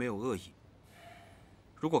我们也没有恶意。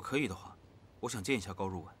如果可以的话，我想见一下高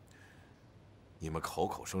如文。你们口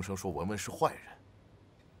口声声说文文是坏人，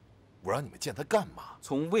我让你们见他干嘛？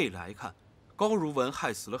从未来看，高如文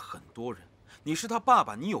害死了很多人，你是他爸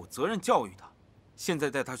爸，你有责任教育他。现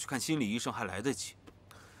在带他去看心理医生还来得及。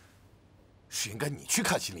是应该你去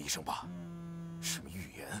看心理医生吧？什么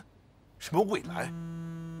预言，什么未来，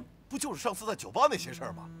不就是上次在酒吧那些事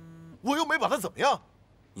儿吗？我又没把他怎么样。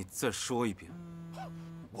你再说一遍。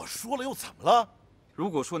我说了又怎么了？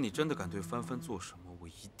如果说你真的敢对帆帆做什么，我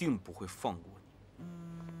一定不会放过你。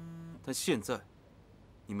但现在，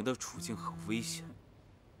你们的处境很危险。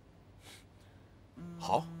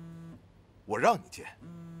好，我让你见，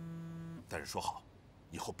但是说好，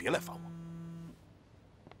以后别来烦我。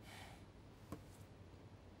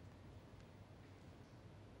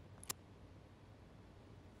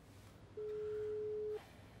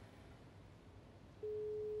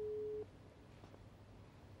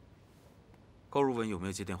高如文有没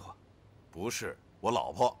有接电话？不是，我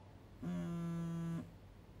老婆。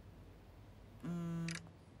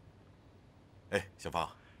哎，小芳。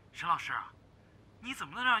沈老师，你怎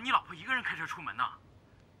么能让你老婆一个人开车出门呢？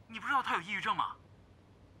你不知道她有抑郁症吗？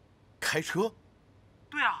开车？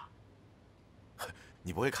对啊。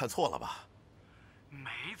你不会看错了吧？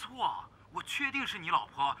没错，我确定是你老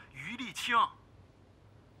婆于丽青。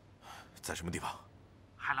在什么地方？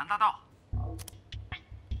海澜大道。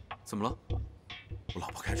怎么了？我老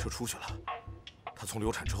婆开车出去了，她从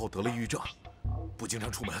流产之后得了抑郁症，不经常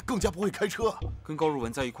出门，更加不会开车。跟高如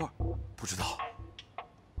文在一块儿？不知道。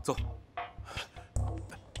走。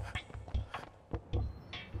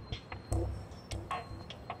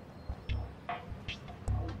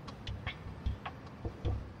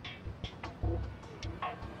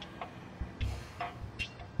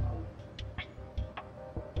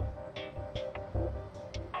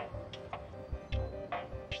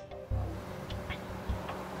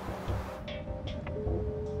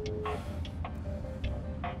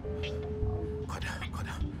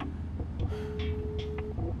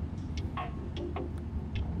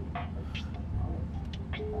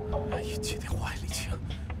接电话呀，李青。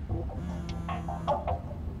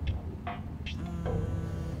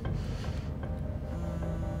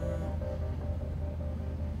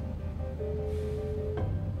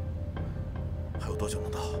还有多久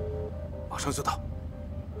能到？马上就到。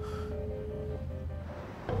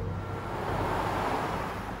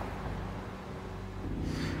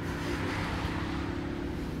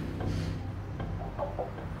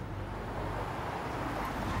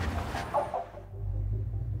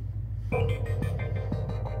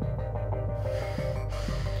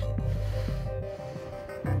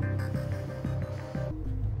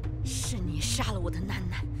是你杀了我的楠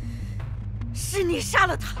楠，是你杀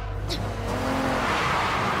了他。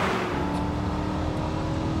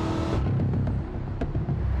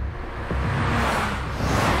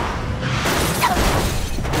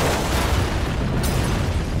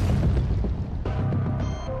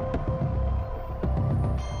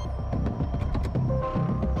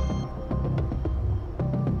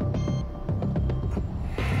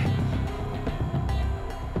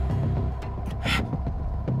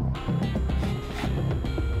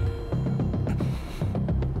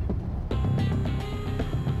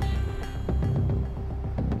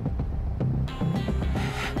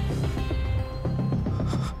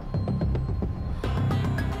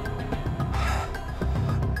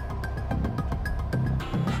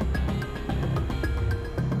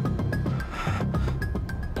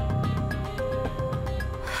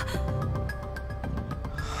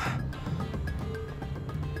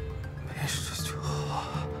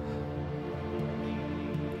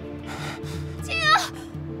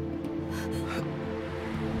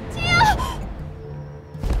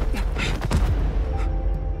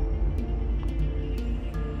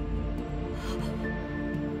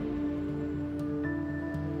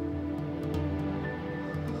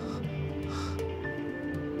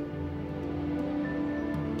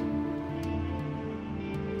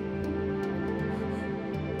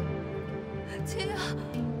青阳，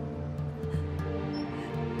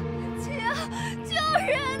青阳，救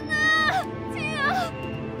人呐！青阳，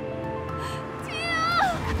青阳！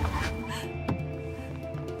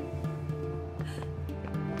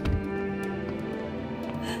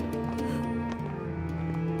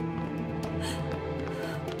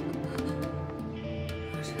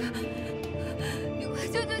你快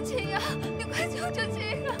救救青阳！你快救救青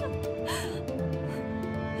阳！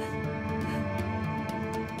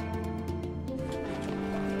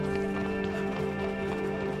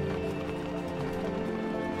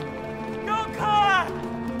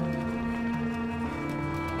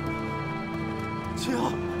青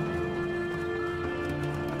阳，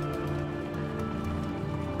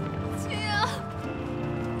青阳，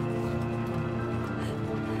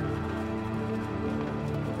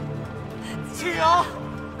青阳，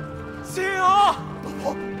青阳，老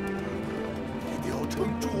婆，一定要撑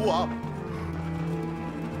住啊！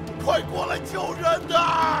快过来救人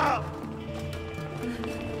呐！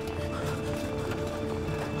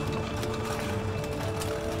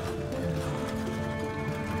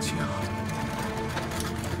青阳。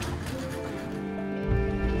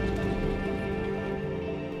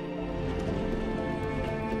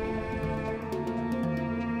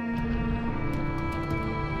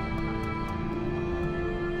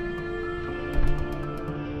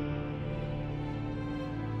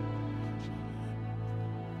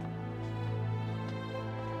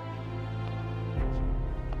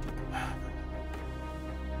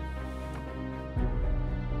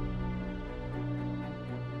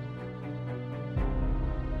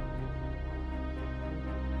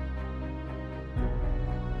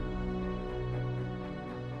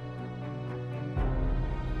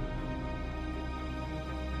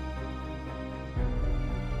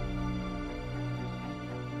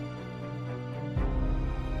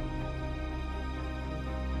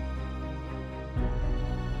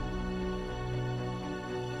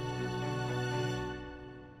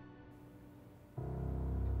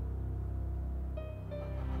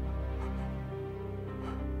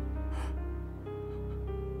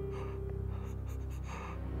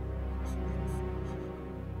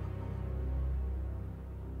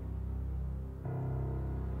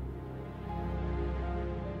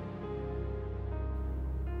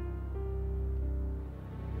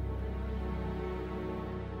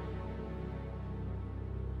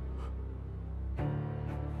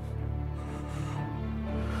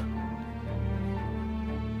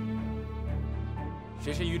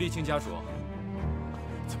谁是于立青家属？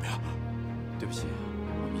怎么样？对不起，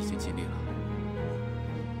我们已经尽力了。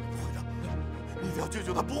不会的，你一定要救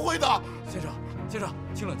救他！不会的，先生，先生，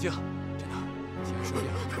请冷静，真的，请说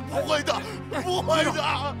点。不会的，不会的。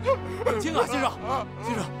冷静啊，先生，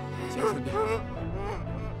先生，先顺便。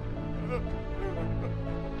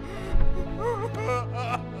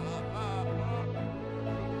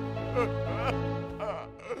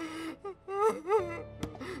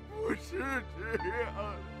不是这样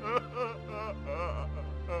的，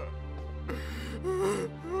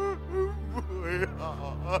不要！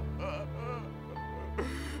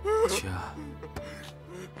姐，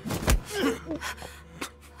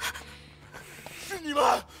是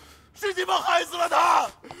你们害死了他！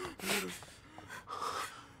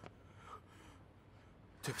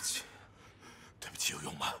对不起，对不起有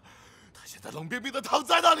用吗？他现在冷冰冰的躺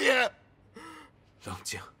在那里。冷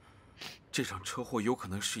静，这场车祸有可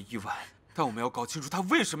能是意外，但我们要搞清楚他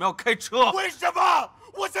为什么要开车。为什么？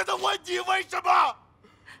我现在问你为什么？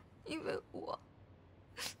因为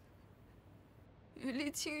于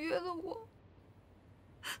丽清约了我。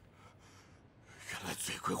原来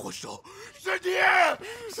罪魁祸首是你，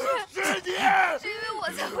是因为我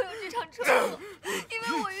才会有这场车祸，因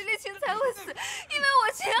为我于丽清才会死，因为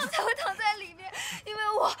我秦阳才会躺在里面，因为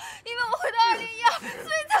我回到2012，所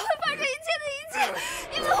以才会发生一切的一切，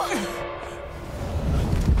因为我。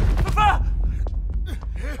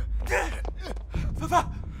凡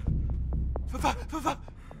凡，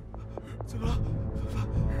怎么了？凡凡，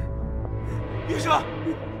医生！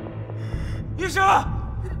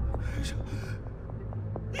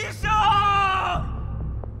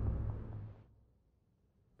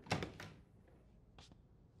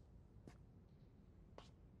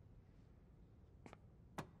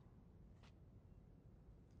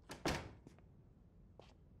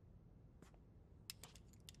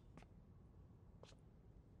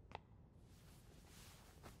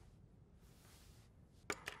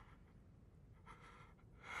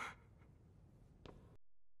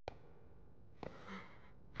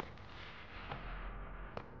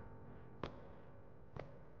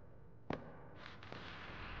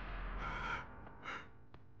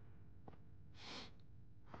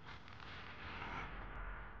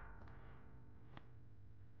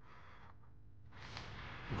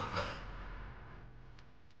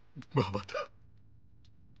妈妈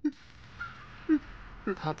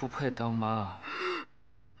他不配当妈，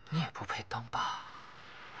你也不配当爸。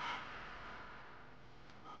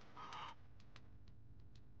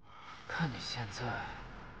看你现在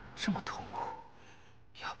这么痛苦，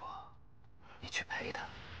要不你去陪他？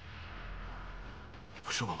你不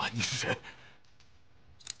是我妈，你是谁？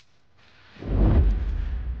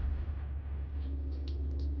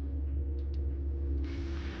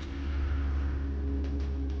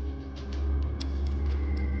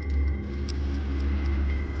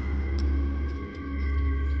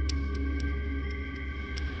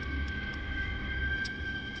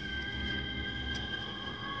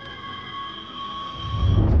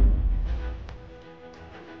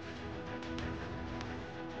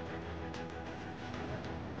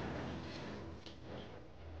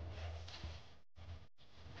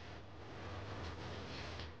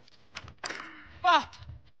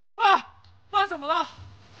妈怎么了？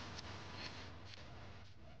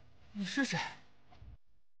你是谁？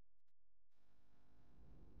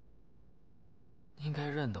你应该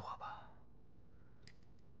认得我吧？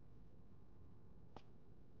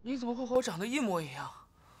你怎么会和我长得一模一样？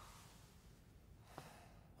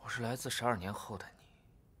我是来自12年后的你。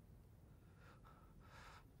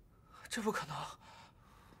这不可能，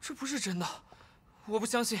这不是真的，我不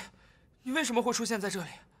相信。你为什么会出现在这里？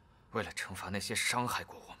为了惩罚那些伤害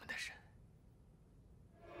过我们的人。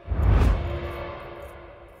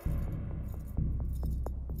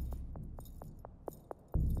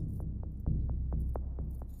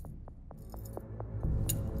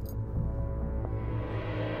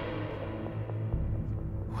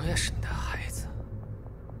我也是你的孩子，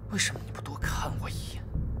为什么你不多看我一眼？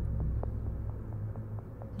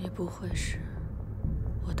你不会是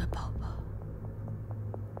我的宝宝。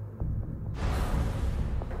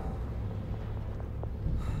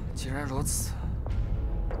既然如此，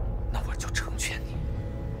那我就成全你。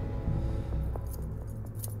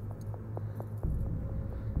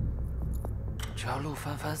只要陆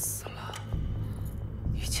帆帆死了，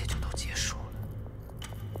一切就都结束了。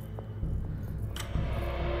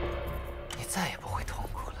你再也不会痛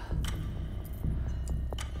苦了。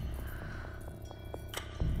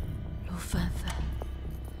陆帆帆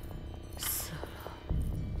死了。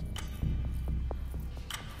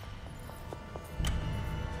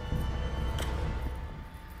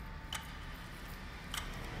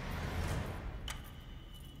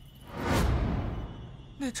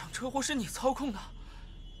那场车祸是你操控的，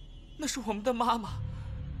那是我们的妈妈，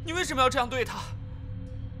你为什么要这样对她？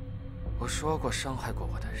我说过，伤害过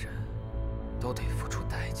我的人，都得付出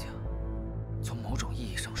代价。从某种意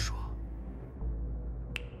义上说，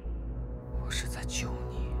是在救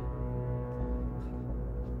你。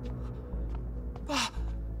爸，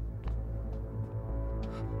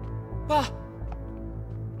爸，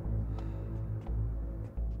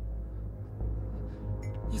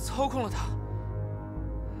你操控了他。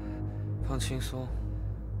放轻松，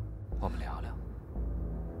我们聊聊。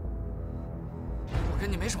我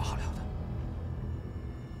跟你没什么好聊的。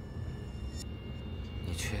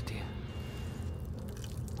你确定？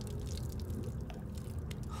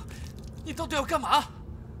你到底要干嘛？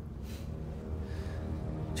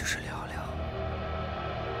就是聊聊。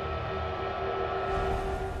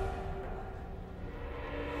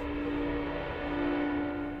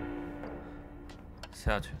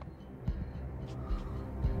下去。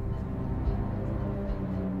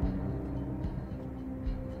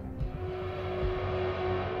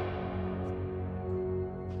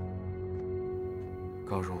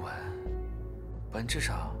高如文，本质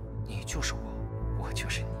上你就是我，我就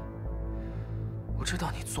是你。我知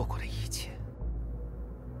道你做过的一切，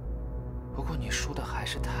不过你输的还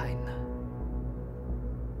是太难。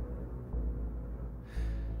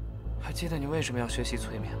还记得你为什么要学习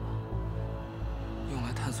催眠吗？用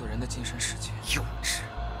来探索人的精神世界。幼稚！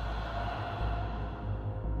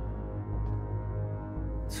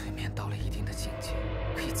催眠到了一定的境界，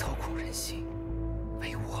可以操控人心，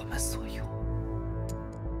为我们所用。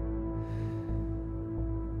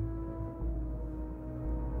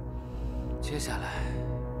接下来，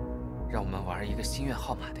让我们玩一个心愿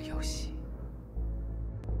号码的游戏。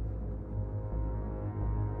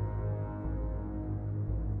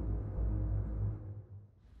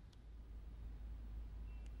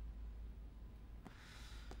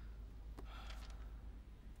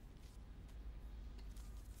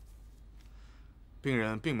病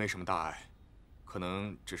人并没什么大碍，可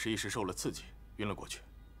能只是一时受了刺激，晕了过去。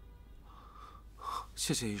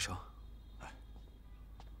谢谢医生。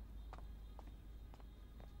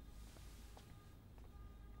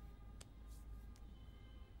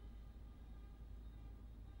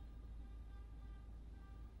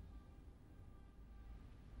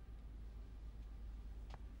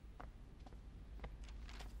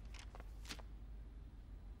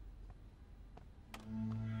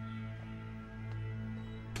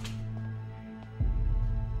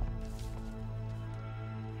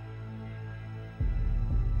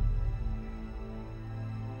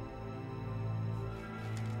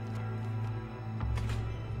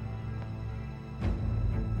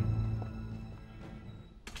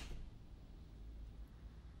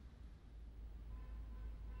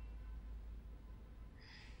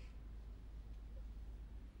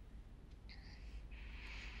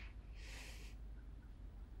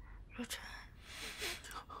若晨，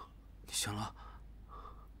你醒了，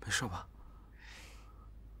没事吧？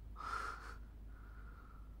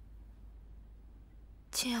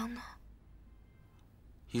金阳呢？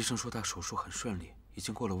医生说他手术很顺利，已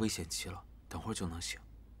经过了危险期了，等会儿就能醒。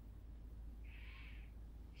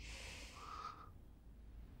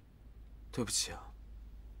对不起啊，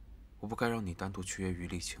我不该让你单独去约于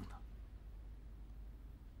立青的。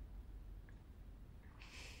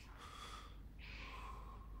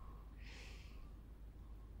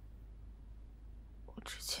我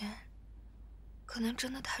之前可能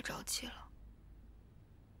真的太着急了，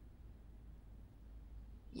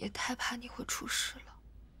也太怕你会出事了。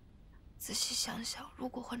仔细想想，如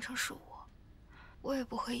果换成是我，我也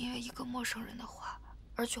不会因为一个陌生人的话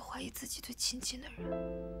而去怀疑自己最亲近的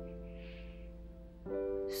人。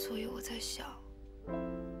所以我在想，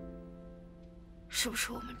是不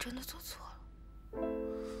是我们真的做错了？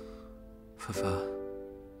芬芬，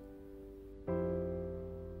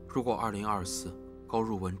如果2024高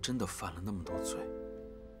如文真的犯了那么多罪，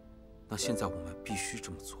那现在我们必须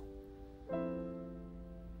这么做。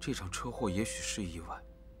这场车祸也许是意外，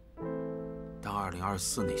但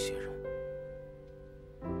2024那些人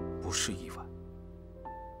不是意外。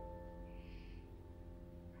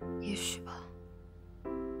也许吧，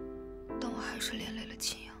但我还是连累了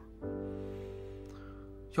秦阳。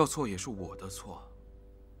要错也是我的错，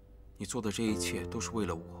你做的这一切都是为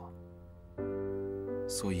了我，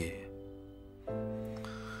所以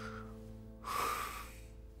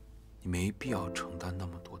你没必要承担那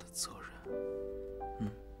么多的责任。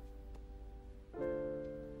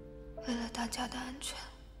为了大家的安全，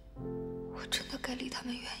我真的该离他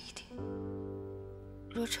们远一点。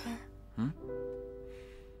若晨，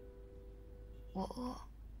我饿。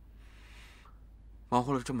忙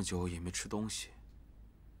活了这么久也没吃东西，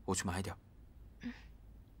我去买点。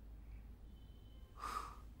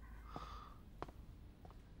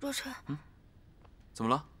若晨，怎么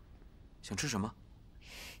了？想吃什么？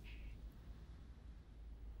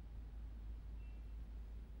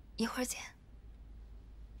一会儿见。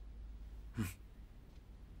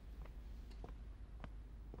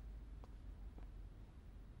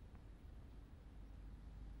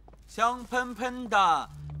香喷喷的。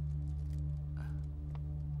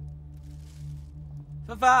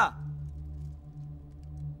芬芬，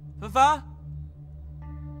芬芬，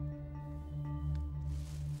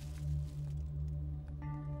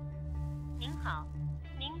您好，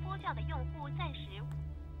您拨叫的用户暂时。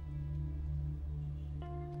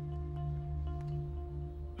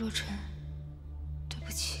若晨，对不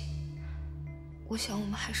起，我想我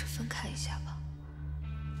们还是分开一下吧。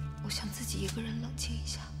我想自己一个人冷静一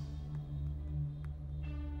下。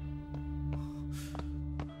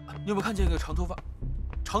你有没有看见一个长头发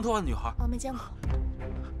的女孩？我没见过。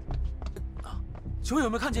请问有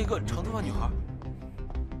没有看见一个长头发女孩？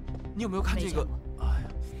你有没有看见一个？哎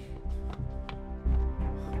呀！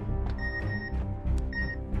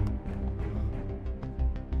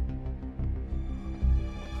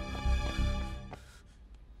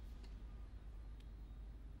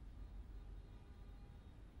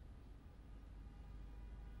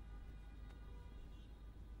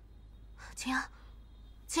晴阳，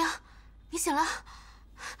晴阳，你醒了！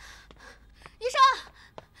医生，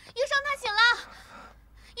医生，他醒了！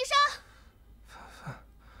医生。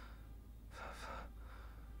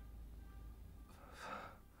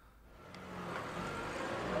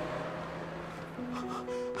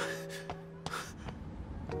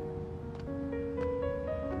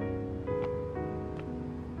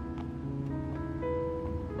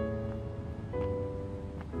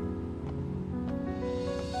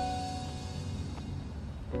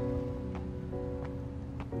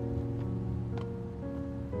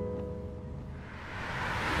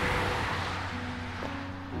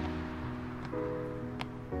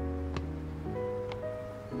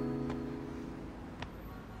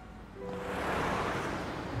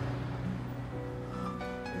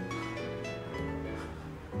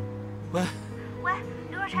喂，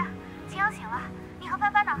刘若晨，晴阳醒了，你和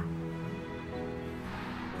帆帆呢？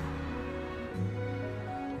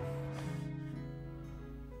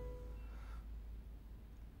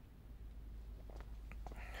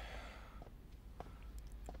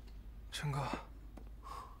陈哥，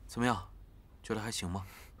怎么样？觉得还行吗？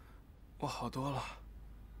我好多了。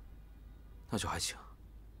那就还行。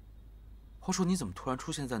话说你怎么突然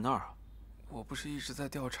出现在那儿啊？我不是一直在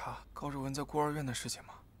调查高若文在孤儿院的事情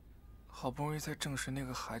吗？好不容易才证实那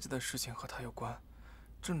个孩子的事情和他有关，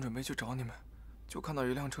正准备去找你们，就看到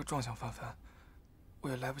一辆车撞向帆帆，我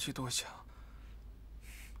也来不及多想。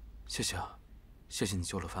谢谢啊，谢谢你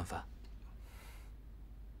救了帆帆。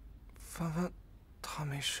帆帆，她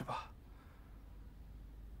没事吧？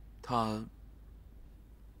她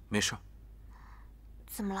没事。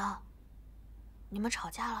怎么了？你们吵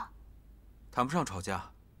架了？谈不上吵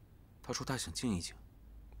架，她说她想静一静。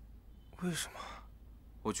为什么？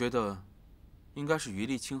我觉得应该是于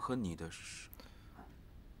立青和你的事。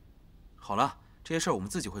好了，这些事儿我们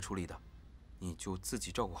自己会处理的，你就自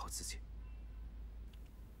己照顾好自己。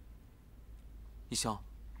一潇，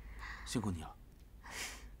辛苦你了。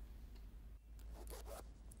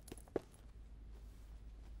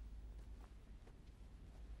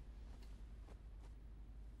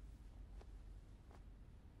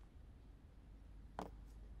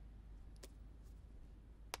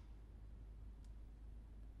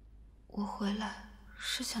我回来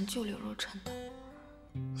是想救柳若晨的，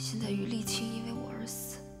现在于立青因为我而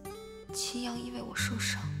死，秦阳因为我受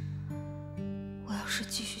伤。我要是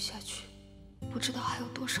继续下去，不知道还有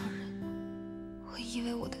多少人会因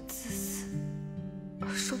为我的自私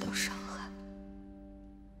而受到伤害。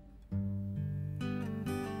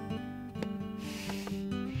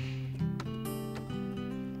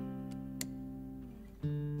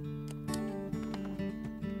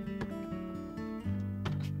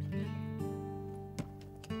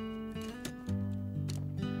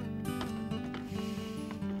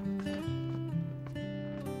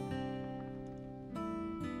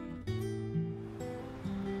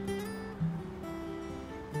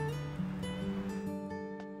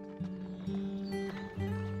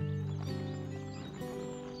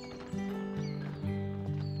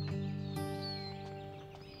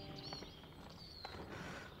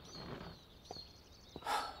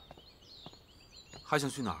还想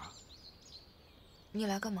去哪儿啊？你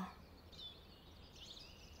来干嘛？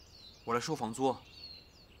我来收房租。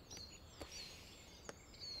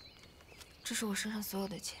这是我身上所有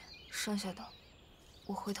的钱，剩下的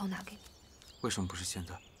我回头拿给你。为什么不是现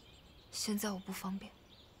在？现在我不方便，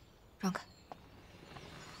让开。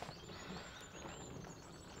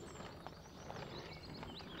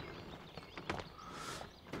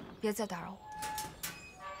别再打扰我。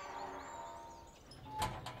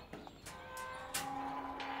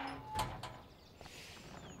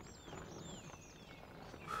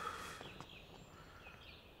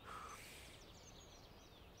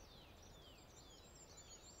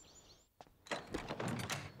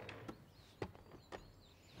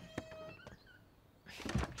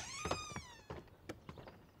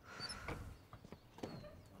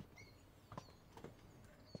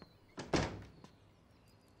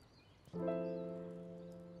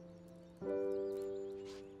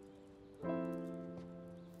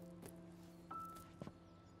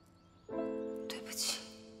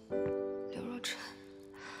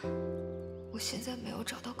现在没有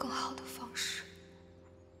找到更好的方式，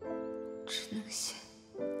只能先……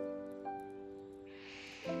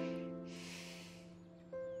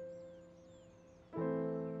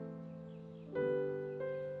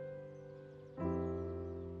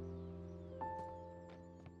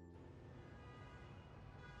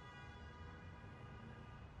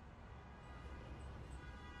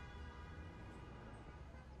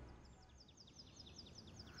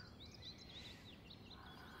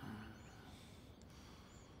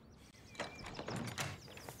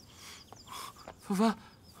帆帆，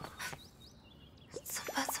怎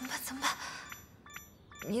么办？怎么办？怎么办？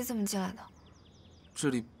你怎么进来的？这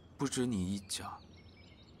里不止你一家。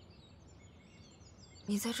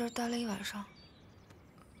你在这儿待了一晚上。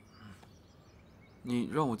你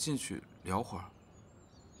让我进去聊会儿。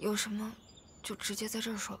有什么，就直接在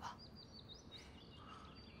这儿说吧。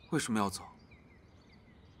为什么要走？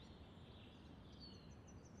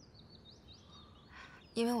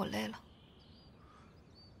因为我累了。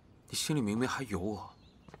你心里明明还有我，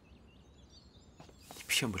你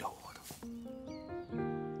骗不了我的。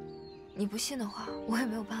你不信的话，我也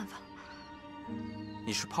没有办法。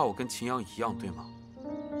你是怕我跟秦阳一样，对吗？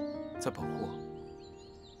在保护我，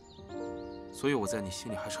所以我在你心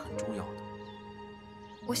里还是很重要的。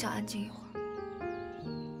我想安静一会儿。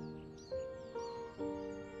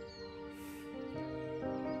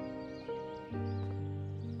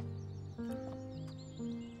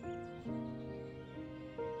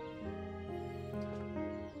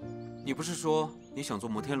你不是说你想坐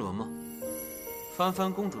摩天轮吗？帆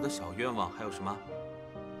帆公主的小愿望还有什么？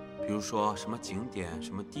比如说什么景点、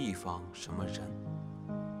什么地方、什么人？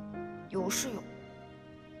有是有，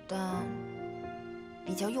但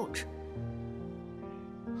比较幼稚。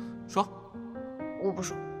说。我不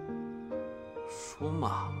说。说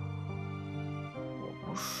嘛。我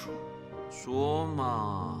不说。说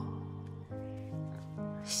嘛。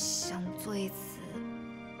想坐一次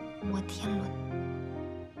摩天轮。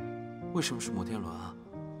为什么是摩天轮啊？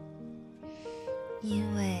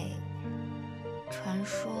因为传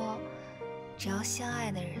说，只要相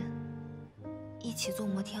爱的人一起坐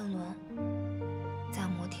摩天轮，在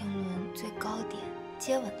摩天轮最高点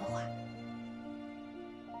接吻的话，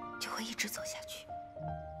就会一直走下去。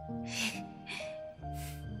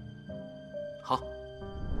好，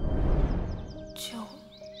就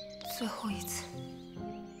最后一次，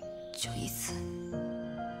就一次。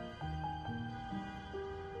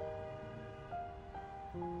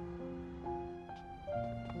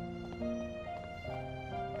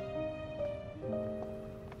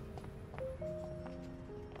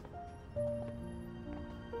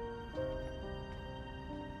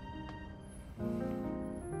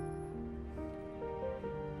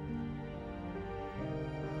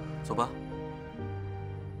走吧。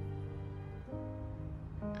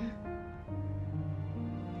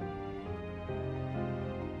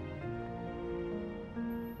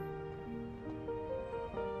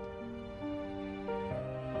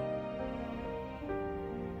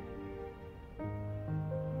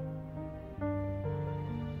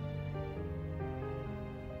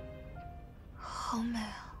好美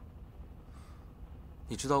啊！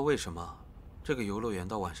你知道为什么这个游乐园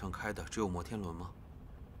到晚上开的只有摩天轮吗？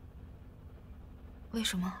为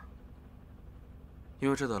什么？因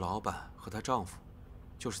为这的老板和她丈夫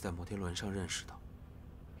就是在摩天轮上认识的。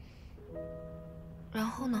然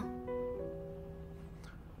后呢？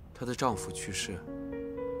她的丈夫去世，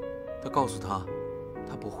她告诉她，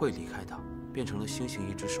她不会离开她，变成了星星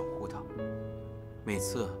一直守护她。每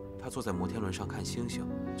次她坐在摩天轮上看星星，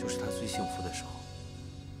就是她最幸福的时候。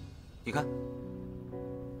你看，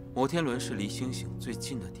摩天轮是离星星最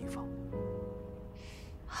近的地方。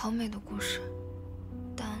好美的故事，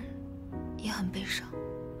但也很悲伤。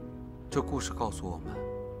这故事告诉我们，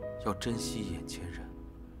要珍惜眼前人。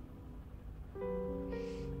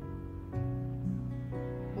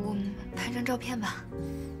我们拍张照片吧。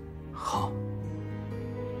好。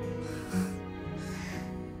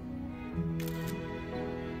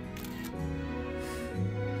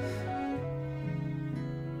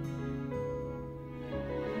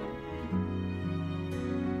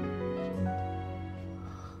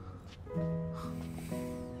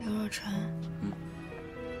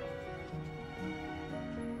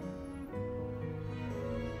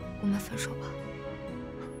我们分手吧。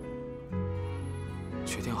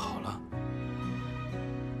决定好了。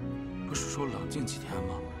不是说冷静几天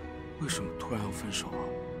吗？为什么突然要分手啊？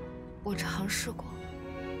我尝试过，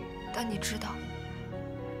但你知道，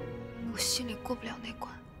我心里过不了那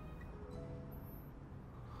关。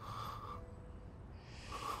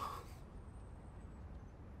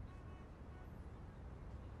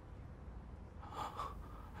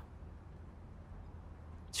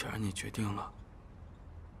既然你决定了，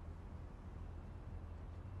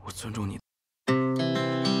我尊重你。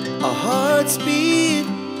Our hearts beat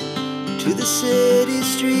to the city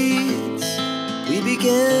streets. We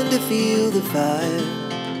began to feel the fire.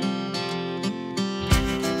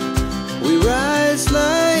 We rise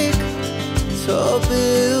like tall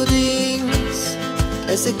buildings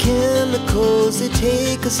as the chemicals they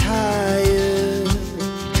take us higher.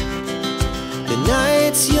 The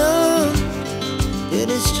night's young, it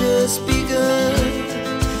has just begun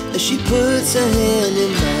as she puts her hand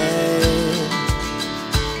in mine.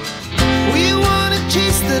 We wanna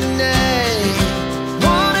chase the night,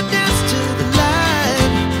 wanna dance to the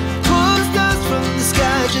light, pull the stars from the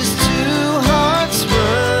sky, just two hearts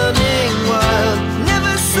running wild.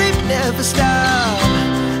 Never sleep, never stop,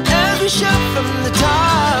 as we shout from the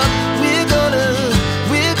top. We're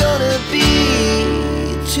gonna be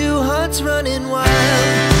two hearts running wild.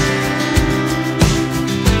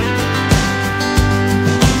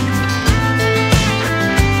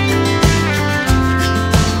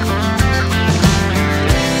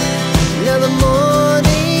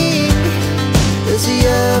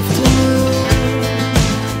 Afternoon,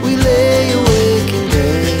 we lay awake in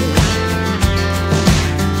bed.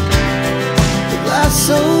 It laughs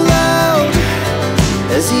so loud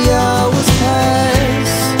as the hours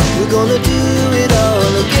pass. We're gonna do it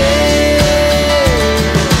all again.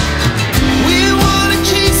 We wanna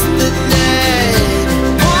chase the night,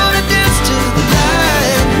 wanna dance to the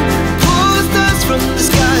light, pull the stars from the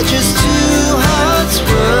sky, just two hearts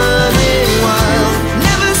running wild.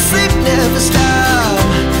 Never sleep, never stop,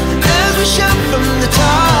 shout from the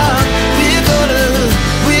top. We're gonna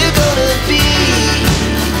be.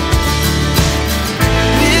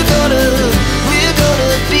 We're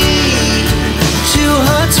gonna be two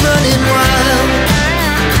hearts running wild.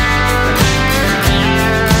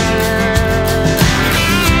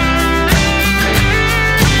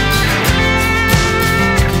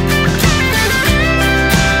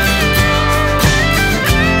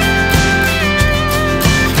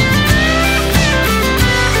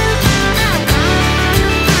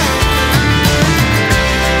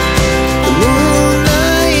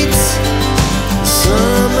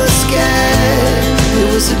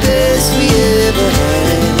 The best we ever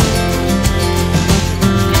had,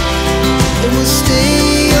 and we'll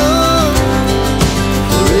stay young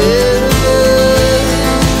forever.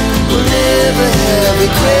 We'll never have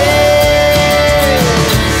regrets.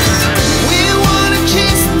 We wanna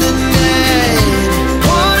chase the night,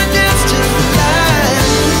 wanna dance to the light,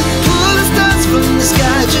 pull the stars from the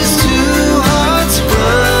sky, just two hearts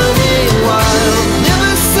running wild.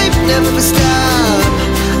 Never sleep, never stop.